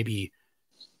 maybe,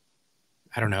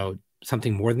 I don't know,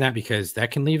 something more than that, because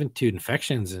that can lead into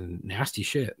infections and nasty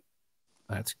shit.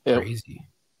 That's crazy.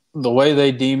 The way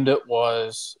they deemed it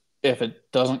was, if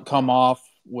it doesn't come off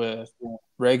with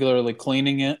regularly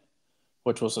cleaning it,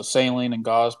 which was a saline and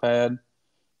gauze pad,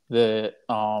 that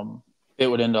it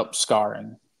would end up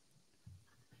scarring.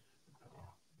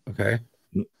 Okay.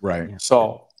 Right.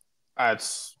 So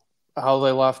that's how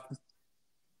they left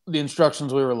the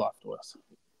instructions we were left with.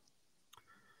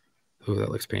 Oh, that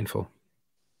looks painful.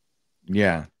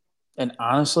 Yeah. And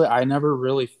honestly, I never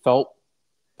really felt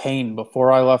pain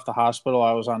before I left the hospital.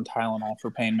 I was on Tylenol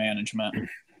for pain management.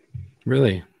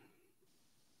 Really?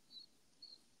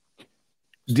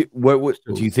 Do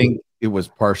you think it was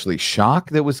partially shock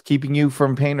that was keeping you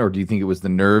from pain, or do you think it was the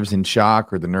nerves in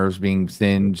shock or the nerves being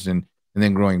singed and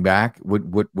then growing back?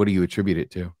 What do you attribute it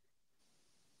to?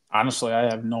 Honestly, I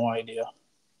have no idea.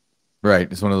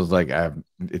 Right. It's one of those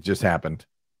it just happened.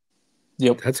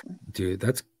 Yep.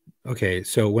 That's okay.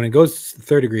 So when it goes to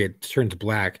third degree, it turns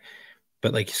black,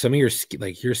 but like some of your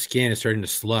skin is starting to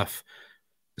slough.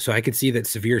 So I could see that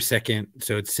severe second.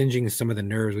 So it's singeing some of the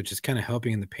nerves, which is kind of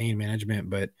helping in the pain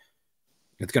management, but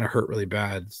it's going to hurt really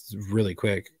bad. It's really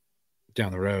quick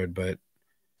down the road, but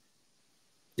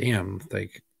damn,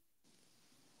 like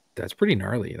that's pretty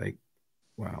gnarly. Like,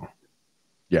 wow.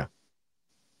 Yeah.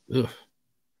 Ugh.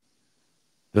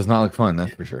 Does not look fun.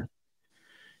 That's for sure.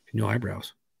 No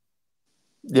eyebrows.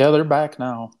 Yeah, they're back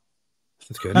now.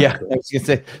 That's good. Yeah. I was gonna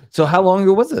say. So how long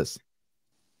ago was this?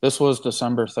 This was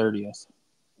December 30th.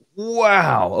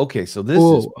 Wow. Okay. So this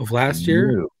is of last year.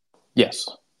 new. Yes.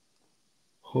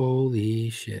 Holy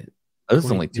shit. This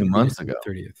is only 2 months ago.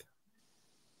 30th.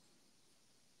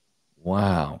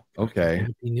 Wow. Okay.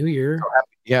 Happy New Year.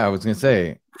 Yeah, I was gonna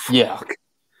say. Yeah.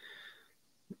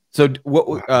 So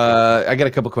what? I got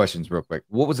a couple questions real quick.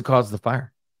 What was the cause of the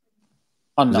fire?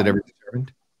 Was Unknown. it ever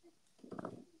determined?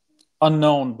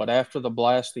 Unknown, but after the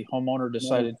blast, the homeowner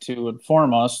decided to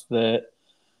inform us that,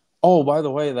 oh, by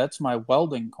the way, that's my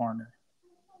welding corner.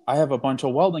 I have a bunch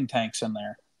of welding tanks in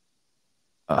there.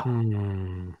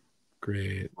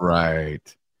 Great.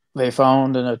 Right. They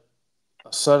found an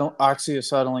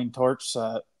oxyacetylene torch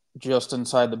set just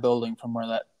inside the building from where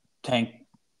that tank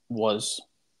was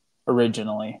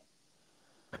originally.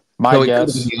 So it could have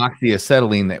been the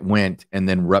oxyacetylene that went and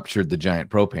then ruptured the giant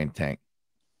propane tank.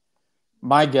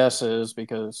 My guess is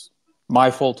because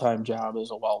my full-time job is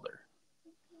a welder.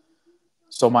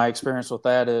 So my experience with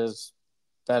that is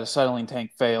that acetylene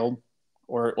tank failed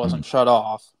or it wasn't shut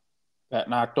off. That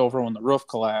knocked over when the roof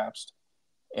collapsed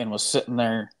and was sitting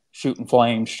there shooting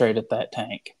flames straight at that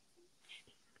tank.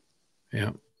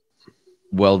 Yeah.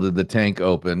 Welded the tank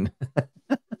open.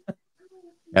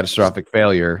 Catastrophic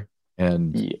failure.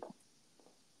 And Yeah.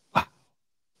 Wow.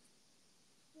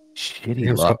 Shitty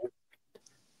Yeah, luck. so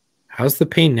how's the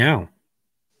pain now?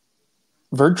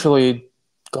 Virtually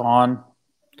gone.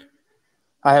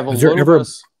 I have a Was there little ever- bit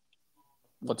of,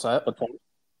 what's that?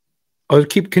 Oh,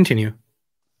 continue.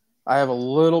 I have a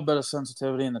little bit of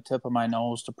sensitivity in the tip of my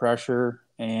nose to pressure,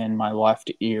 and my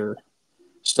left ear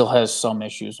still has some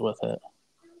issues with it.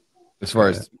 As far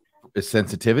as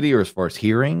sensitivity, or as far as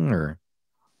hearing, or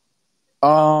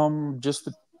Just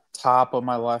the top of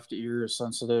my left ear is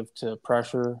sensitive to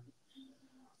pressure.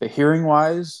 The hearing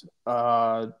wise,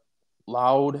 loud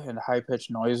and high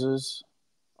pitched noises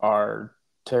are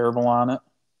terrible on it.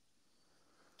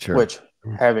 sure. Which,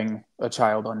 having a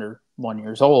child under 1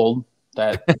 year old,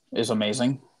 that is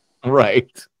amazing.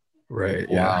 Right. Right.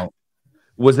 Yeah. Wow.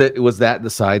 Was that the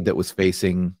side that was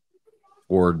facing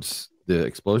towards the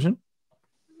explosion?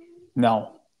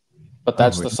 No, but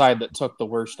that's Oh, the side that took the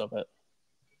worst of it.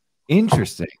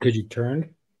 Interesting. Could you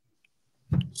turn?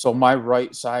 So my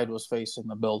right side was facing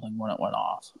the building when it went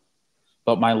off,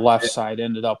 but my left side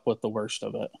ended up with the worst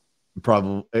of it.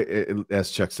 Probably,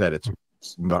 as Chuck said, it's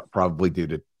probably due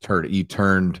to you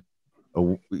turned,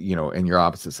 and your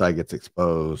opposite side gets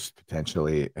exposed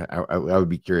potentially. I would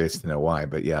be curious to know why,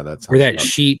 but yeah, that's Where that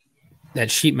sheet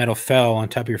metal fell on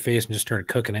top of your face and just started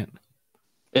cooking it.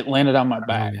 It landed on my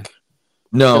back. man.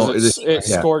 no. It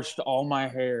scorched all my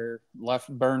hair, left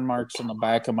burn marks in the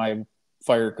back of my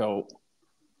fire coat.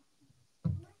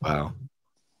 Wow.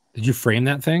 Did you frame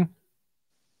that thing?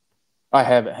 I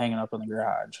have it hanging up in the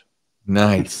garage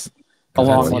Nice.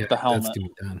 along with the helmet. That's gonna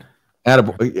be done.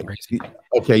 Attaboy.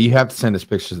 Okay, you have to send us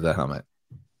pictures of the helmet.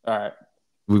 All right.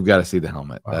 We've got to see the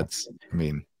helmet. Wow.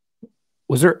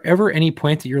 Was there ever any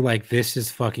point that you're like, this is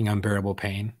fucking unbearable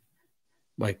pain?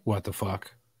 Like, what the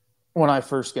fuck? When I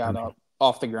first got up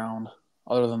off the ground.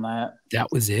 Other than that, That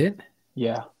was it?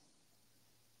 yeah.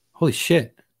 Holy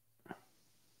shit.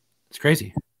 It's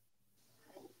crazy.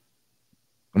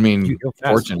 You go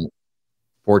fast.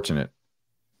 Fortunate.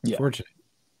 Yeah. Fortunate.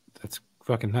 That's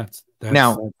fucking nuts.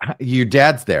 Now, your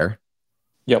dad's there.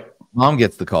 Yep. Mom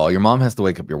gets the call. Your mom has to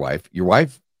wake up your wife. Your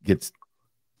wife gets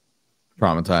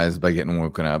traumatized by getting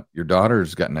woken up. Your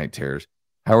daughter's got night terrors.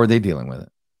 How are they dealing with it?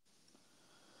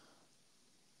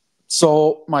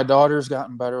 So my daughter's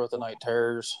gotten better with the night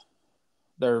terrors.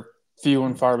 They're few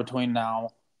and far between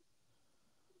now.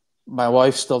 My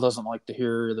wife still doesn't like to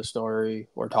hear the story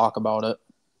or talk about it.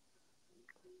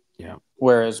 Yeah.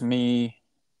 Whereas me,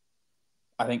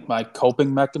 I think my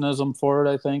coping mechanism for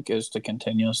it, is to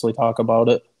continuously talk about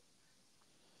it.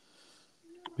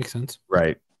 Makes sense.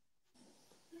 Right.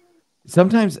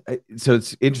 Sometimes, so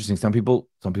it's interesting. Some people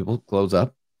close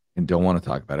up and don't want to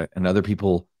talk about it, and other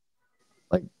people,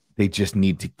 like, they just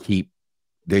need to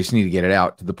get it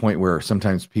out, to the point where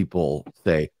sometimes people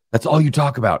say, "That's all you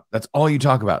talk about. That's all you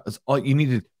talk about. That's all you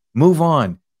need to move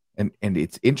on." And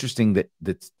it's interesting that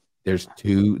there's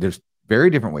very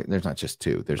different ways. There's not just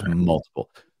two. There's multiple.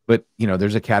 But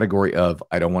there's a category of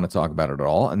I don't want to talk about it at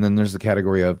all, and then there's the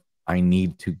category of I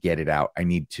need to get it out.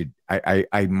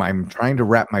 I'm trying to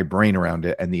wrap my brain around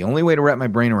it, and the only way to wrap my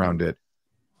brain around it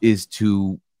is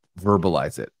to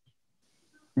verbalize it.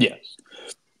 Yes.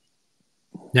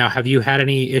 Now, have you had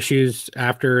any issues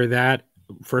after that?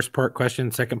 First part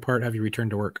question. Second part, have you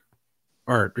returned to work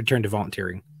or returned to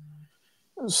volunteering?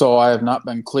 So I have not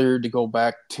been cleared to go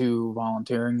back to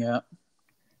volunteering yet.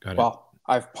 Got it. Well,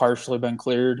 I've partially been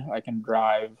cleared. I can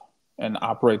drive and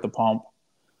operate the pump.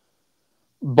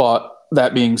 But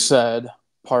that being said,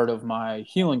 part of my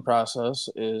healing process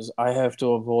is I have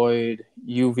to avoid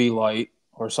UV light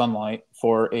or sunlight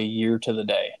for a year to the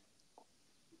day.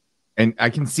 And I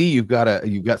can see you've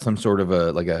got some sort of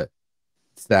a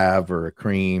salve or a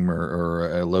cream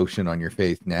or a lotion on your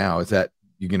face now. Is that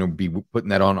you're going to be putting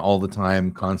that on all the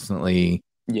time, constantly?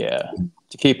 Yeah,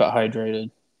 to keep it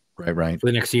hydrated. Right. For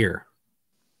the next year,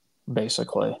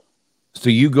 basically. So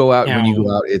you go out, now, when you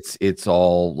go out, it's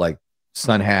all like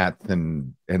sun hats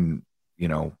and I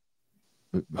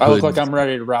look like I'm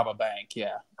ready to rob a bank.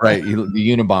 Yeah. Right. The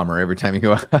Unabomber every time you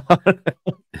go out.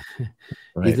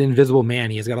 Right. He's the invisible man.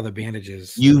 He has got all the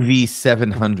bandages. UV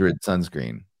 700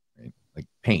 sunscreen, right? Like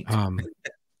paint.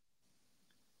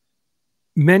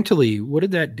 Mentally, what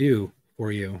did that do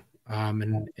for you?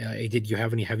 And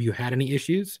have you had any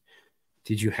issues?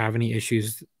 Did you have any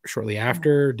issues shortly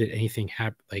after? Did anything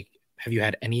happen? Like, have you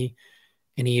had any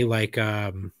like,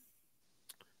 I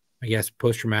guess,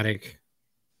 post-traumatic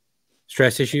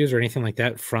stress issues or anything like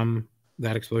that from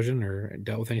that explosion, or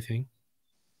dealt with anything?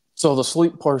 So the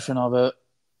sleep portion of it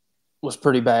was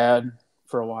pretty bad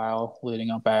for a while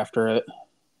leading up after it.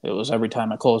 It was every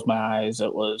time I closed my eyes,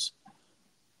 it was,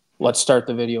 let's start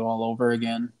the video all over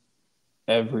again.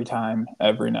 Every time,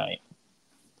 every night.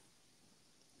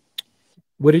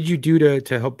 What did you do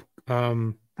to help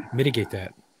mitigate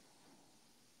that?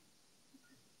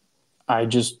 I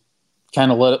just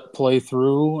kind of let it play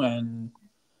through and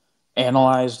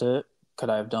analyzed it. Could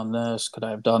I have done this? Could I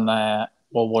have done that?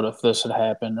 Well, what if this had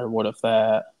happened, or what if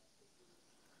that?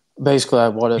 Basically, I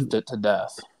what ifed it to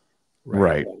death.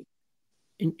 Right.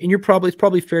 And it's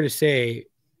probably fair to say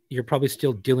you're probably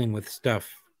still dealing with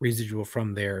stuff residual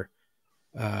from there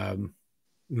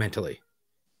mentally.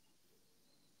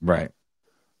 Right.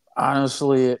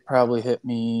 Honestly, it probably hit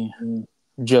me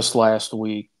just last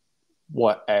week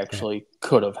what actually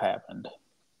could have happened.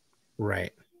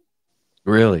 Right.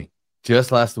 Really?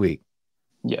 Just last week?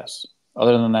 Yes.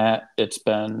 Other than that, it's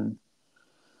been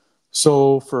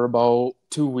so for about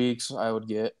 2 weeks, I would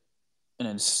get an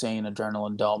insane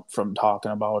adrenaline dump from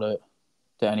talking about it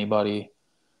to anybody.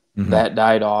 Mm-hmm. That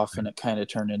died off, and it kind of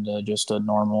turned into just a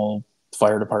normal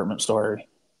fire department story.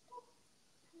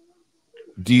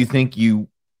 Do you think you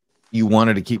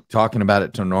wanted to keep talking about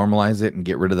it to normalize it and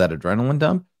get rid of that adrenaline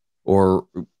dump? Or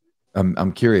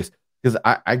I'm curious, because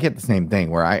I get the same thing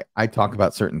where I talk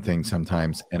about certain things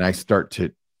sometimes, and I start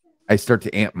to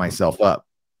amp myself up.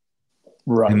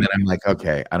 Right. And then I'm like,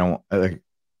 okay, I don't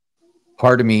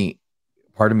part of me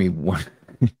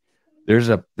there's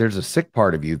a sick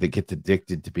part of you that gets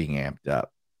addicted to being amped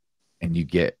up, and you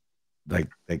get like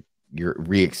you're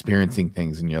re-experiencing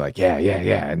things, and you're like, yeah.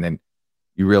 And then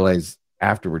you realize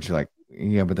afterwards, you're like,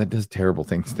 yeah, but that does terrible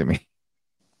things to me.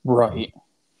 Right.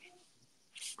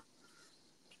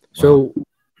 So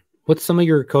what's some of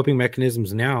your coping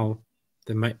mechanisms now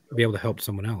that might be able to help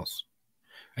someone else?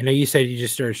 I know you said you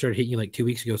just started hitting you like 2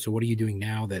 weeks ago. So what are you doing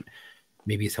now that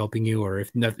maybe is helping you? Or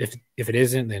if it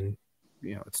isn't, then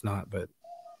it's not. But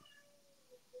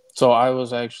so I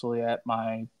was actually at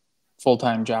my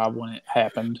full-time job when it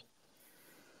happened.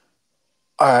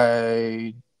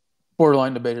 I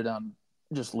borderline debated on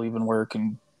just leaving work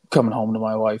and coming home to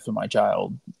my wife and my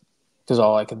child, because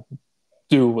all I could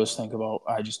do was think about,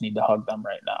 I just need to hug them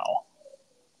right now.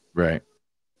 Right.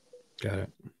 Got it.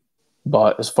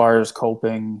 But as far as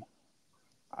coping,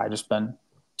 I just been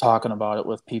talking about it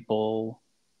with people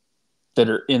that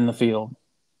are in the field,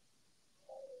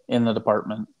 in the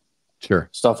department, Sure.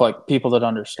 stuff like people that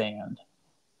understand,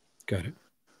 Got it.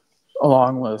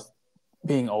 along with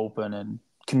being open and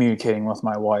communicating with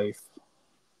my wife.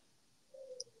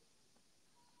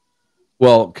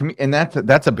 Well, and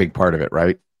that's a big part of it,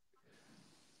 right?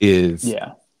 Is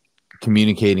Yeah.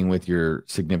 communicating with your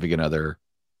significant other.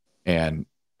 And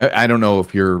I don't know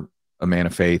if you're a man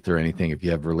of faith or anything, if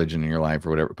you have religion in your life or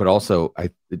whatever, but also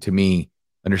to me,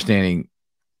 understanding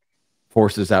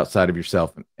forces outside of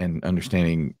yourself and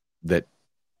understanding that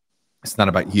it's not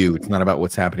about you. It's not about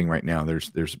what's happening right now.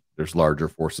 There's larger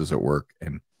forces at work.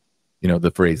 And,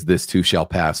 the phrase, this too shall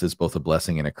pass, is both a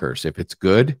blessing and a curse. If it's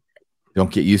good,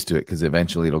 don't get used to it, because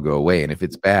eventually it'll go away. And if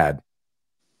it's bad,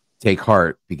 take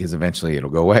heart, because eventually it'll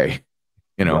go away,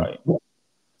 Right.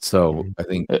 So I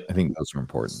think those are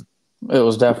important. It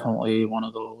was definitely one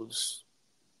of those,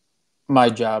 my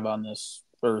job on this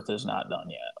earth is not done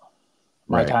yet.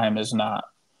 My time's not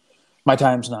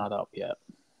up yet.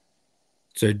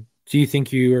 So do you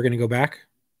think you are going to go back?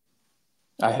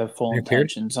 I have full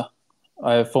intentions.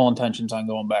 I have full intentions on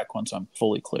going back once I'm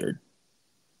fully cleared.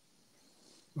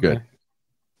 Good. Okay.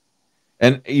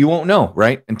 And you won't know,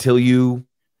 right? Until you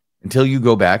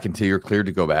go back, until you're cleared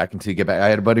to go back, until you get back. I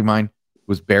had a buddy of mine who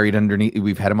was buried underneath.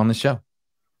 We've had him on the show.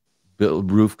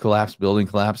 Roof collapsed, building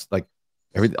collapsed, like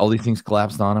all these things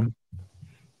collapsed on him.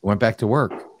 Went back to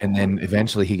work, and then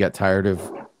eventually he got tired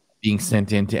of being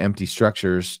sent into empty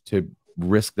structures to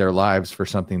risk their lives for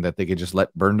something that they could just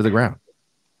let burn to the ground.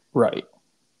 Right.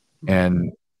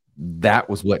 And that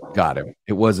was what got him.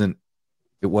 It wasn't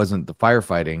the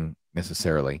firefighting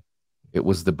necessarily. It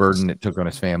was the burden it took on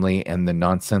his family and the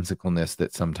nonsensicalness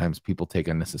that sometimes people take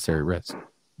unnecessary risks.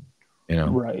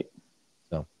 Right.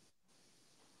 So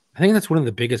I think that's one of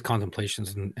the biggest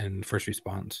contemplations in first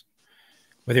response,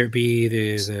 whether it be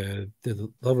the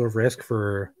level of risk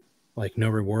for like no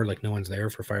reward, like no one's there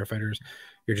for firefighters.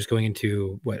 You're just going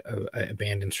into a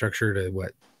abandoned structure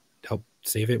to help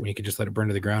save it, when you could just let it burn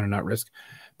to the ground and not risk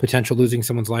potential losing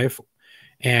someone's life.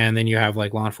 And then you have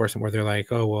like law enforcement where they're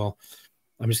like, oh, well,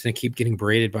 I'm just going to keep getting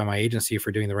berated by my agency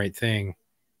for doing the right thing.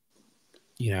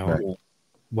 Right.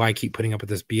 Why keep putting up with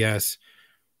this BS?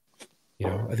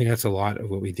 I think that's a lot of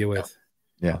what we deal with.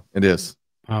 Yeah, it is.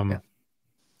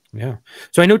 Yeah.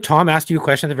 So I know Tom asked you a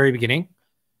question at the very beginning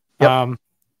of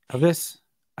this,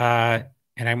 and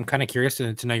I'm kind of curious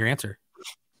to know your answer.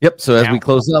 Yep. So as we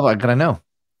close up, I gotta know,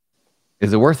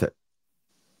 is it worth it?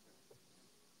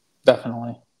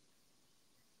 Definitely.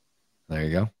 There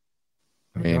you go.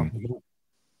 I mean,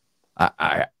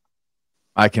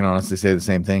 I can honestly say the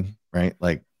same thing, right?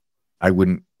 Like, I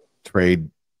wouldn't trade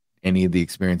any of the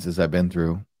experiences I've been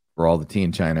through for all the tea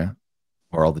in China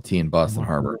or all the tea in Boston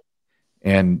Harbor.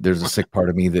 And there's a sick part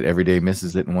of me that every day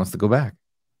misses it and wants to go back.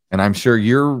 And I'm sure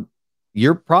you're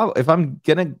probably,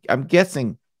 I'm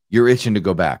guessing you're itching to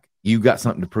go back. You got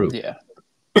something to prove. Yeah.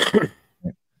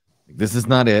 This is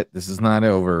not it. This is not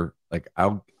over. Like,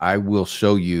 I will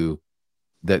show you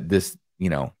that this,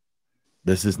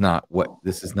 this is not what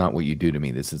you do to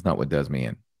me. This is not what does me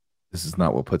in. This is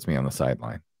not what puts me on the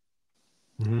sideline.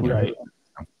 Right.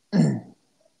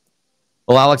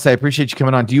 Well, Alex, I appreciate you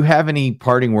coming on. Do you have any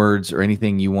parting words or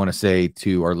anything you want to say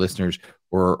to our listeners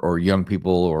or young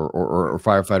people or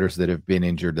firefighters that have been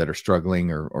injured, that are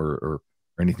struggling, or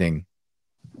anything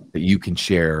that you can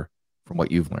share from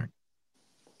what you've learned?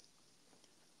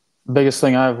 The biggest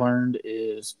thing I've learned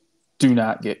is do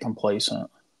not get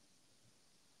complacent.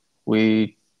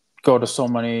 We go to so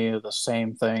many of the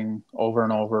same thing over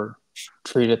and over,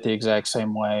 treat it the exact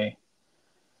same way.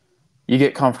 You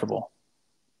get comfortable.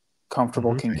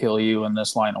 Comfortable can kill you in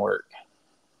this line of work.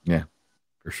 Yeah,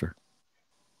 for sure.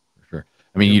 For sure.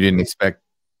 I mean, you didn't expect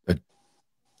a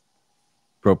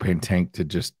propane tank to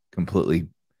just completely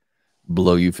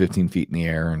blow you 15 feet in the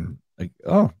air and like,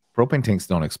 oh, propane tanks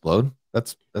don't explode.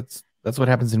 That's what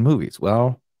happens in movies.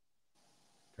 Well,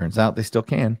 turns out they still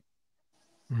can.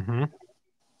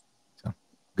 So,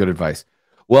 good advice.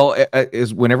 Well,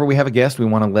 is whenever we have a guest, we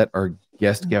want to let our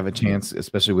guest have a chance,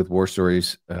 especially with war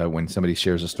stories. When somebody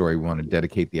shares a story, we want to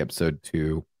dedicate the episode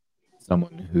to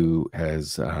someone who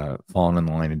has fallen in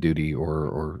the line of duty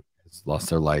or has lost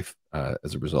their life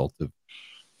as a result of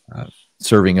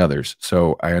serving others.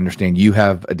 So I understand you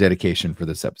have a dedication for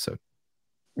this episode.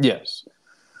 Yes.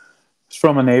 It's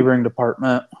from a neighboring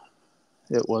department.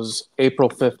 It was April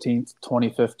 15th,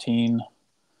 2015.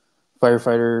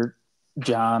 Firefighter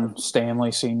John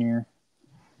Stanley Sr.,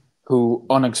 who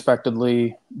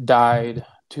unexpectedly died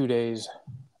 2 days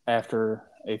after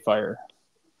a fire.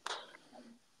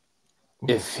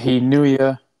 If he knew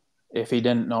you, if he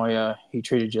didn't know you, he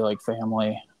treated you like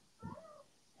family.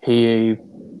 He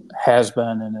has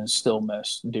been and is still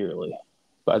missed dearly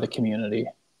by the community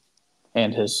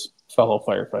and his fellow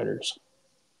firefighters.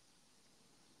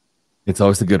 It's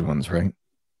always the good ones, right?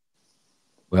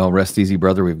 Well, rest easy,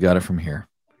 brother. We've got it from here.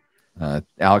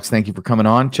 Alex, thank you for coming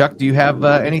on. Chuck, do you have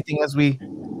anything as we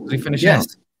finish out?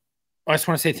 Yes. I just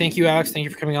want to say thank you, Alex. Thank you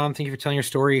for coming on. Thank you for telling your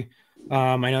story.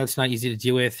 I know it's not easy to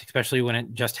deal with, especially when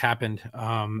it just happened.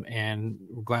 And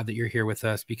we're glad that you're here with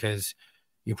us because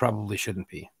you probably shouldn't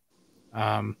be.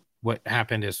 What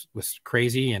happened was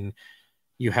crazy, and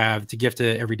you have the gift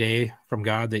of every day from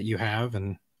God that you have,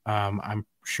 and I'm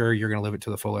sure you're going to live it to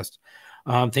the fullest.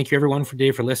 Thank you everyone for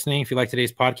listening. If you like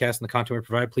today's podcast and the content we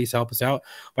provide, please help us out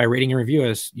by rating and review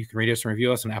us. You can rate us and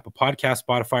review us on Apple Podcasts,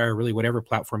 Spotify, or really whatever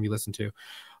platform you listen to.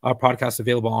 Our podcast is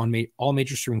available on all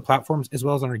major streaming platforms, as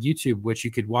well as on our YouTube, which you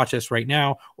could watch us right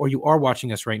now, or you are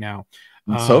watching us right now.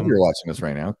 Let's hope you're watching us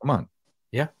right now. Come on.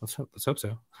 Yeah, let's hope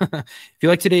so. If you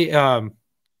like today,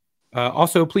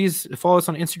 also please follow us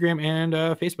on Instagram and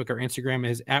Facebook. Our Instagram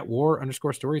is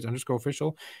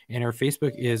 @war_stories_official, and our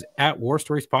Facebook is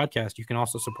 @war_stories_podcast. You can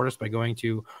also support us by going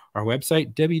to our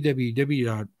website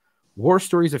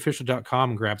www.warstoriesofficial.com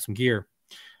and grab some gear.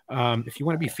 If you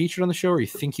want to be featured on the show, or you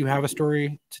think you have a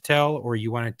story to tell, or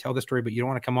you want to tell the story but you don't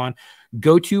want to come on,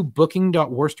 go to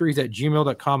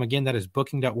booking.warstories@gmail.com. Again, that is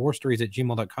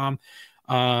booking.warstories@gmail.com.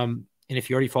 And if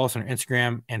you already follow us on our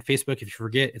Instagram and Facebook, if you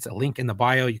forget, it's a link in the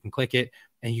bio. You can click it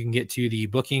and you can get to the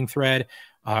booking thread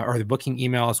or the booking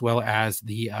email, as well as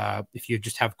the if you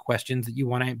just have questions that you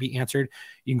want to be answered,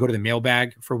 you can go to the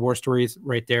mailbag for War Stories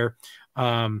right there.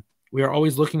 We are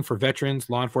always looking for veterans,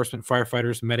 law enforcement,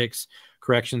 firefighters, medics,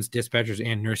 corrections, dispatchers,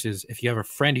 and nurses. If you have a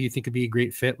friend who you think would be a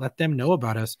great fit, let them know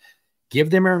about us. Give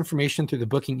them our information through the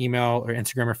booking email or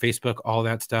Instagram or Facebook, all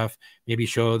that stuff. Maybe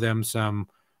show them some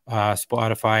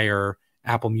Spotify or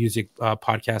Apple Music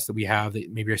podcasts that we have that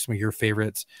maybe are some of your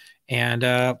favorites, and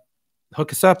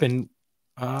hook us up, and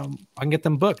I can get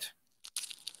them booked.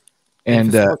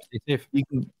 And you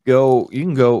can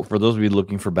go for those of you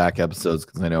looking for back episodes,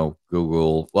 because I know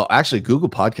Google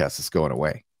Podcasts is going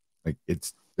away. Like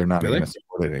they're not going to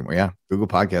support it anymore. Yeah, Google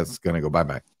Podcasts is going to go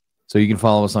bye. So you can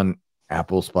follow us on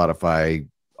Apple, Spotify,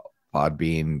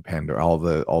 Podbean, Pandora,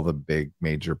 all the big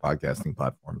major podcasting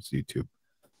platforms, YouTube.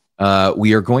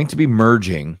 We are going to be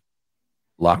merging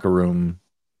Locker Room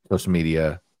social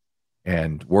media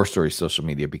and War Stories social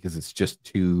media because it's just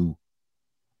too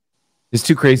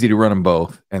crazy to run them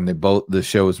both, and the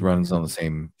shows runs on the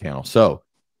same channel. So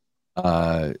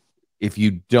if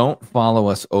you don't follow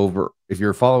us if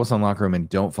you're follow us on Locker Room and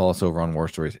don't follow us over on War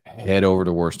Stories, head over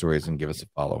to War Stories and give us a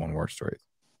follow on War Stories.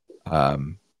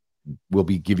 We'll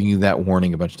be giving you that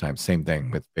warning a bunch of times. Same thing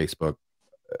with Facebook,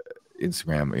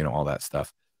 Instagram, all that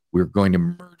stuff. We're going to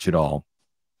merge it all.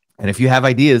 And if you have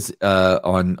ideas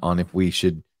on if we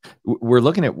should, we're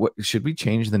looking at should we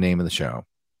change the name of the show,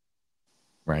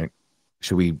 right?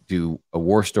 Should we do a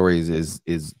War Stories is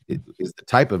the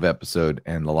type of episode,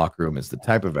 and the Locker Room is the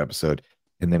type of episode,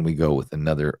 and then we go with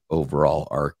another overall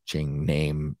arching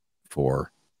name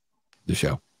for the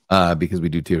show because we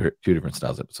do two different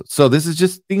styles of episodes. So this is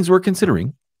just things we're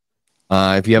considering.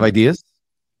 If you have ideas,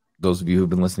 those of you who've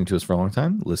been listening to us for a long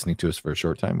time, listening to us for a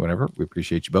short time, whatever, we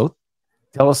appreciate you both.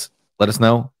 Tell us, let us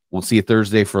know. We'll see you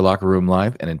Thursday for Locker Room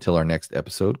Live, and until our next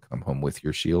episode, come home with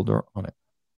your shield or on it.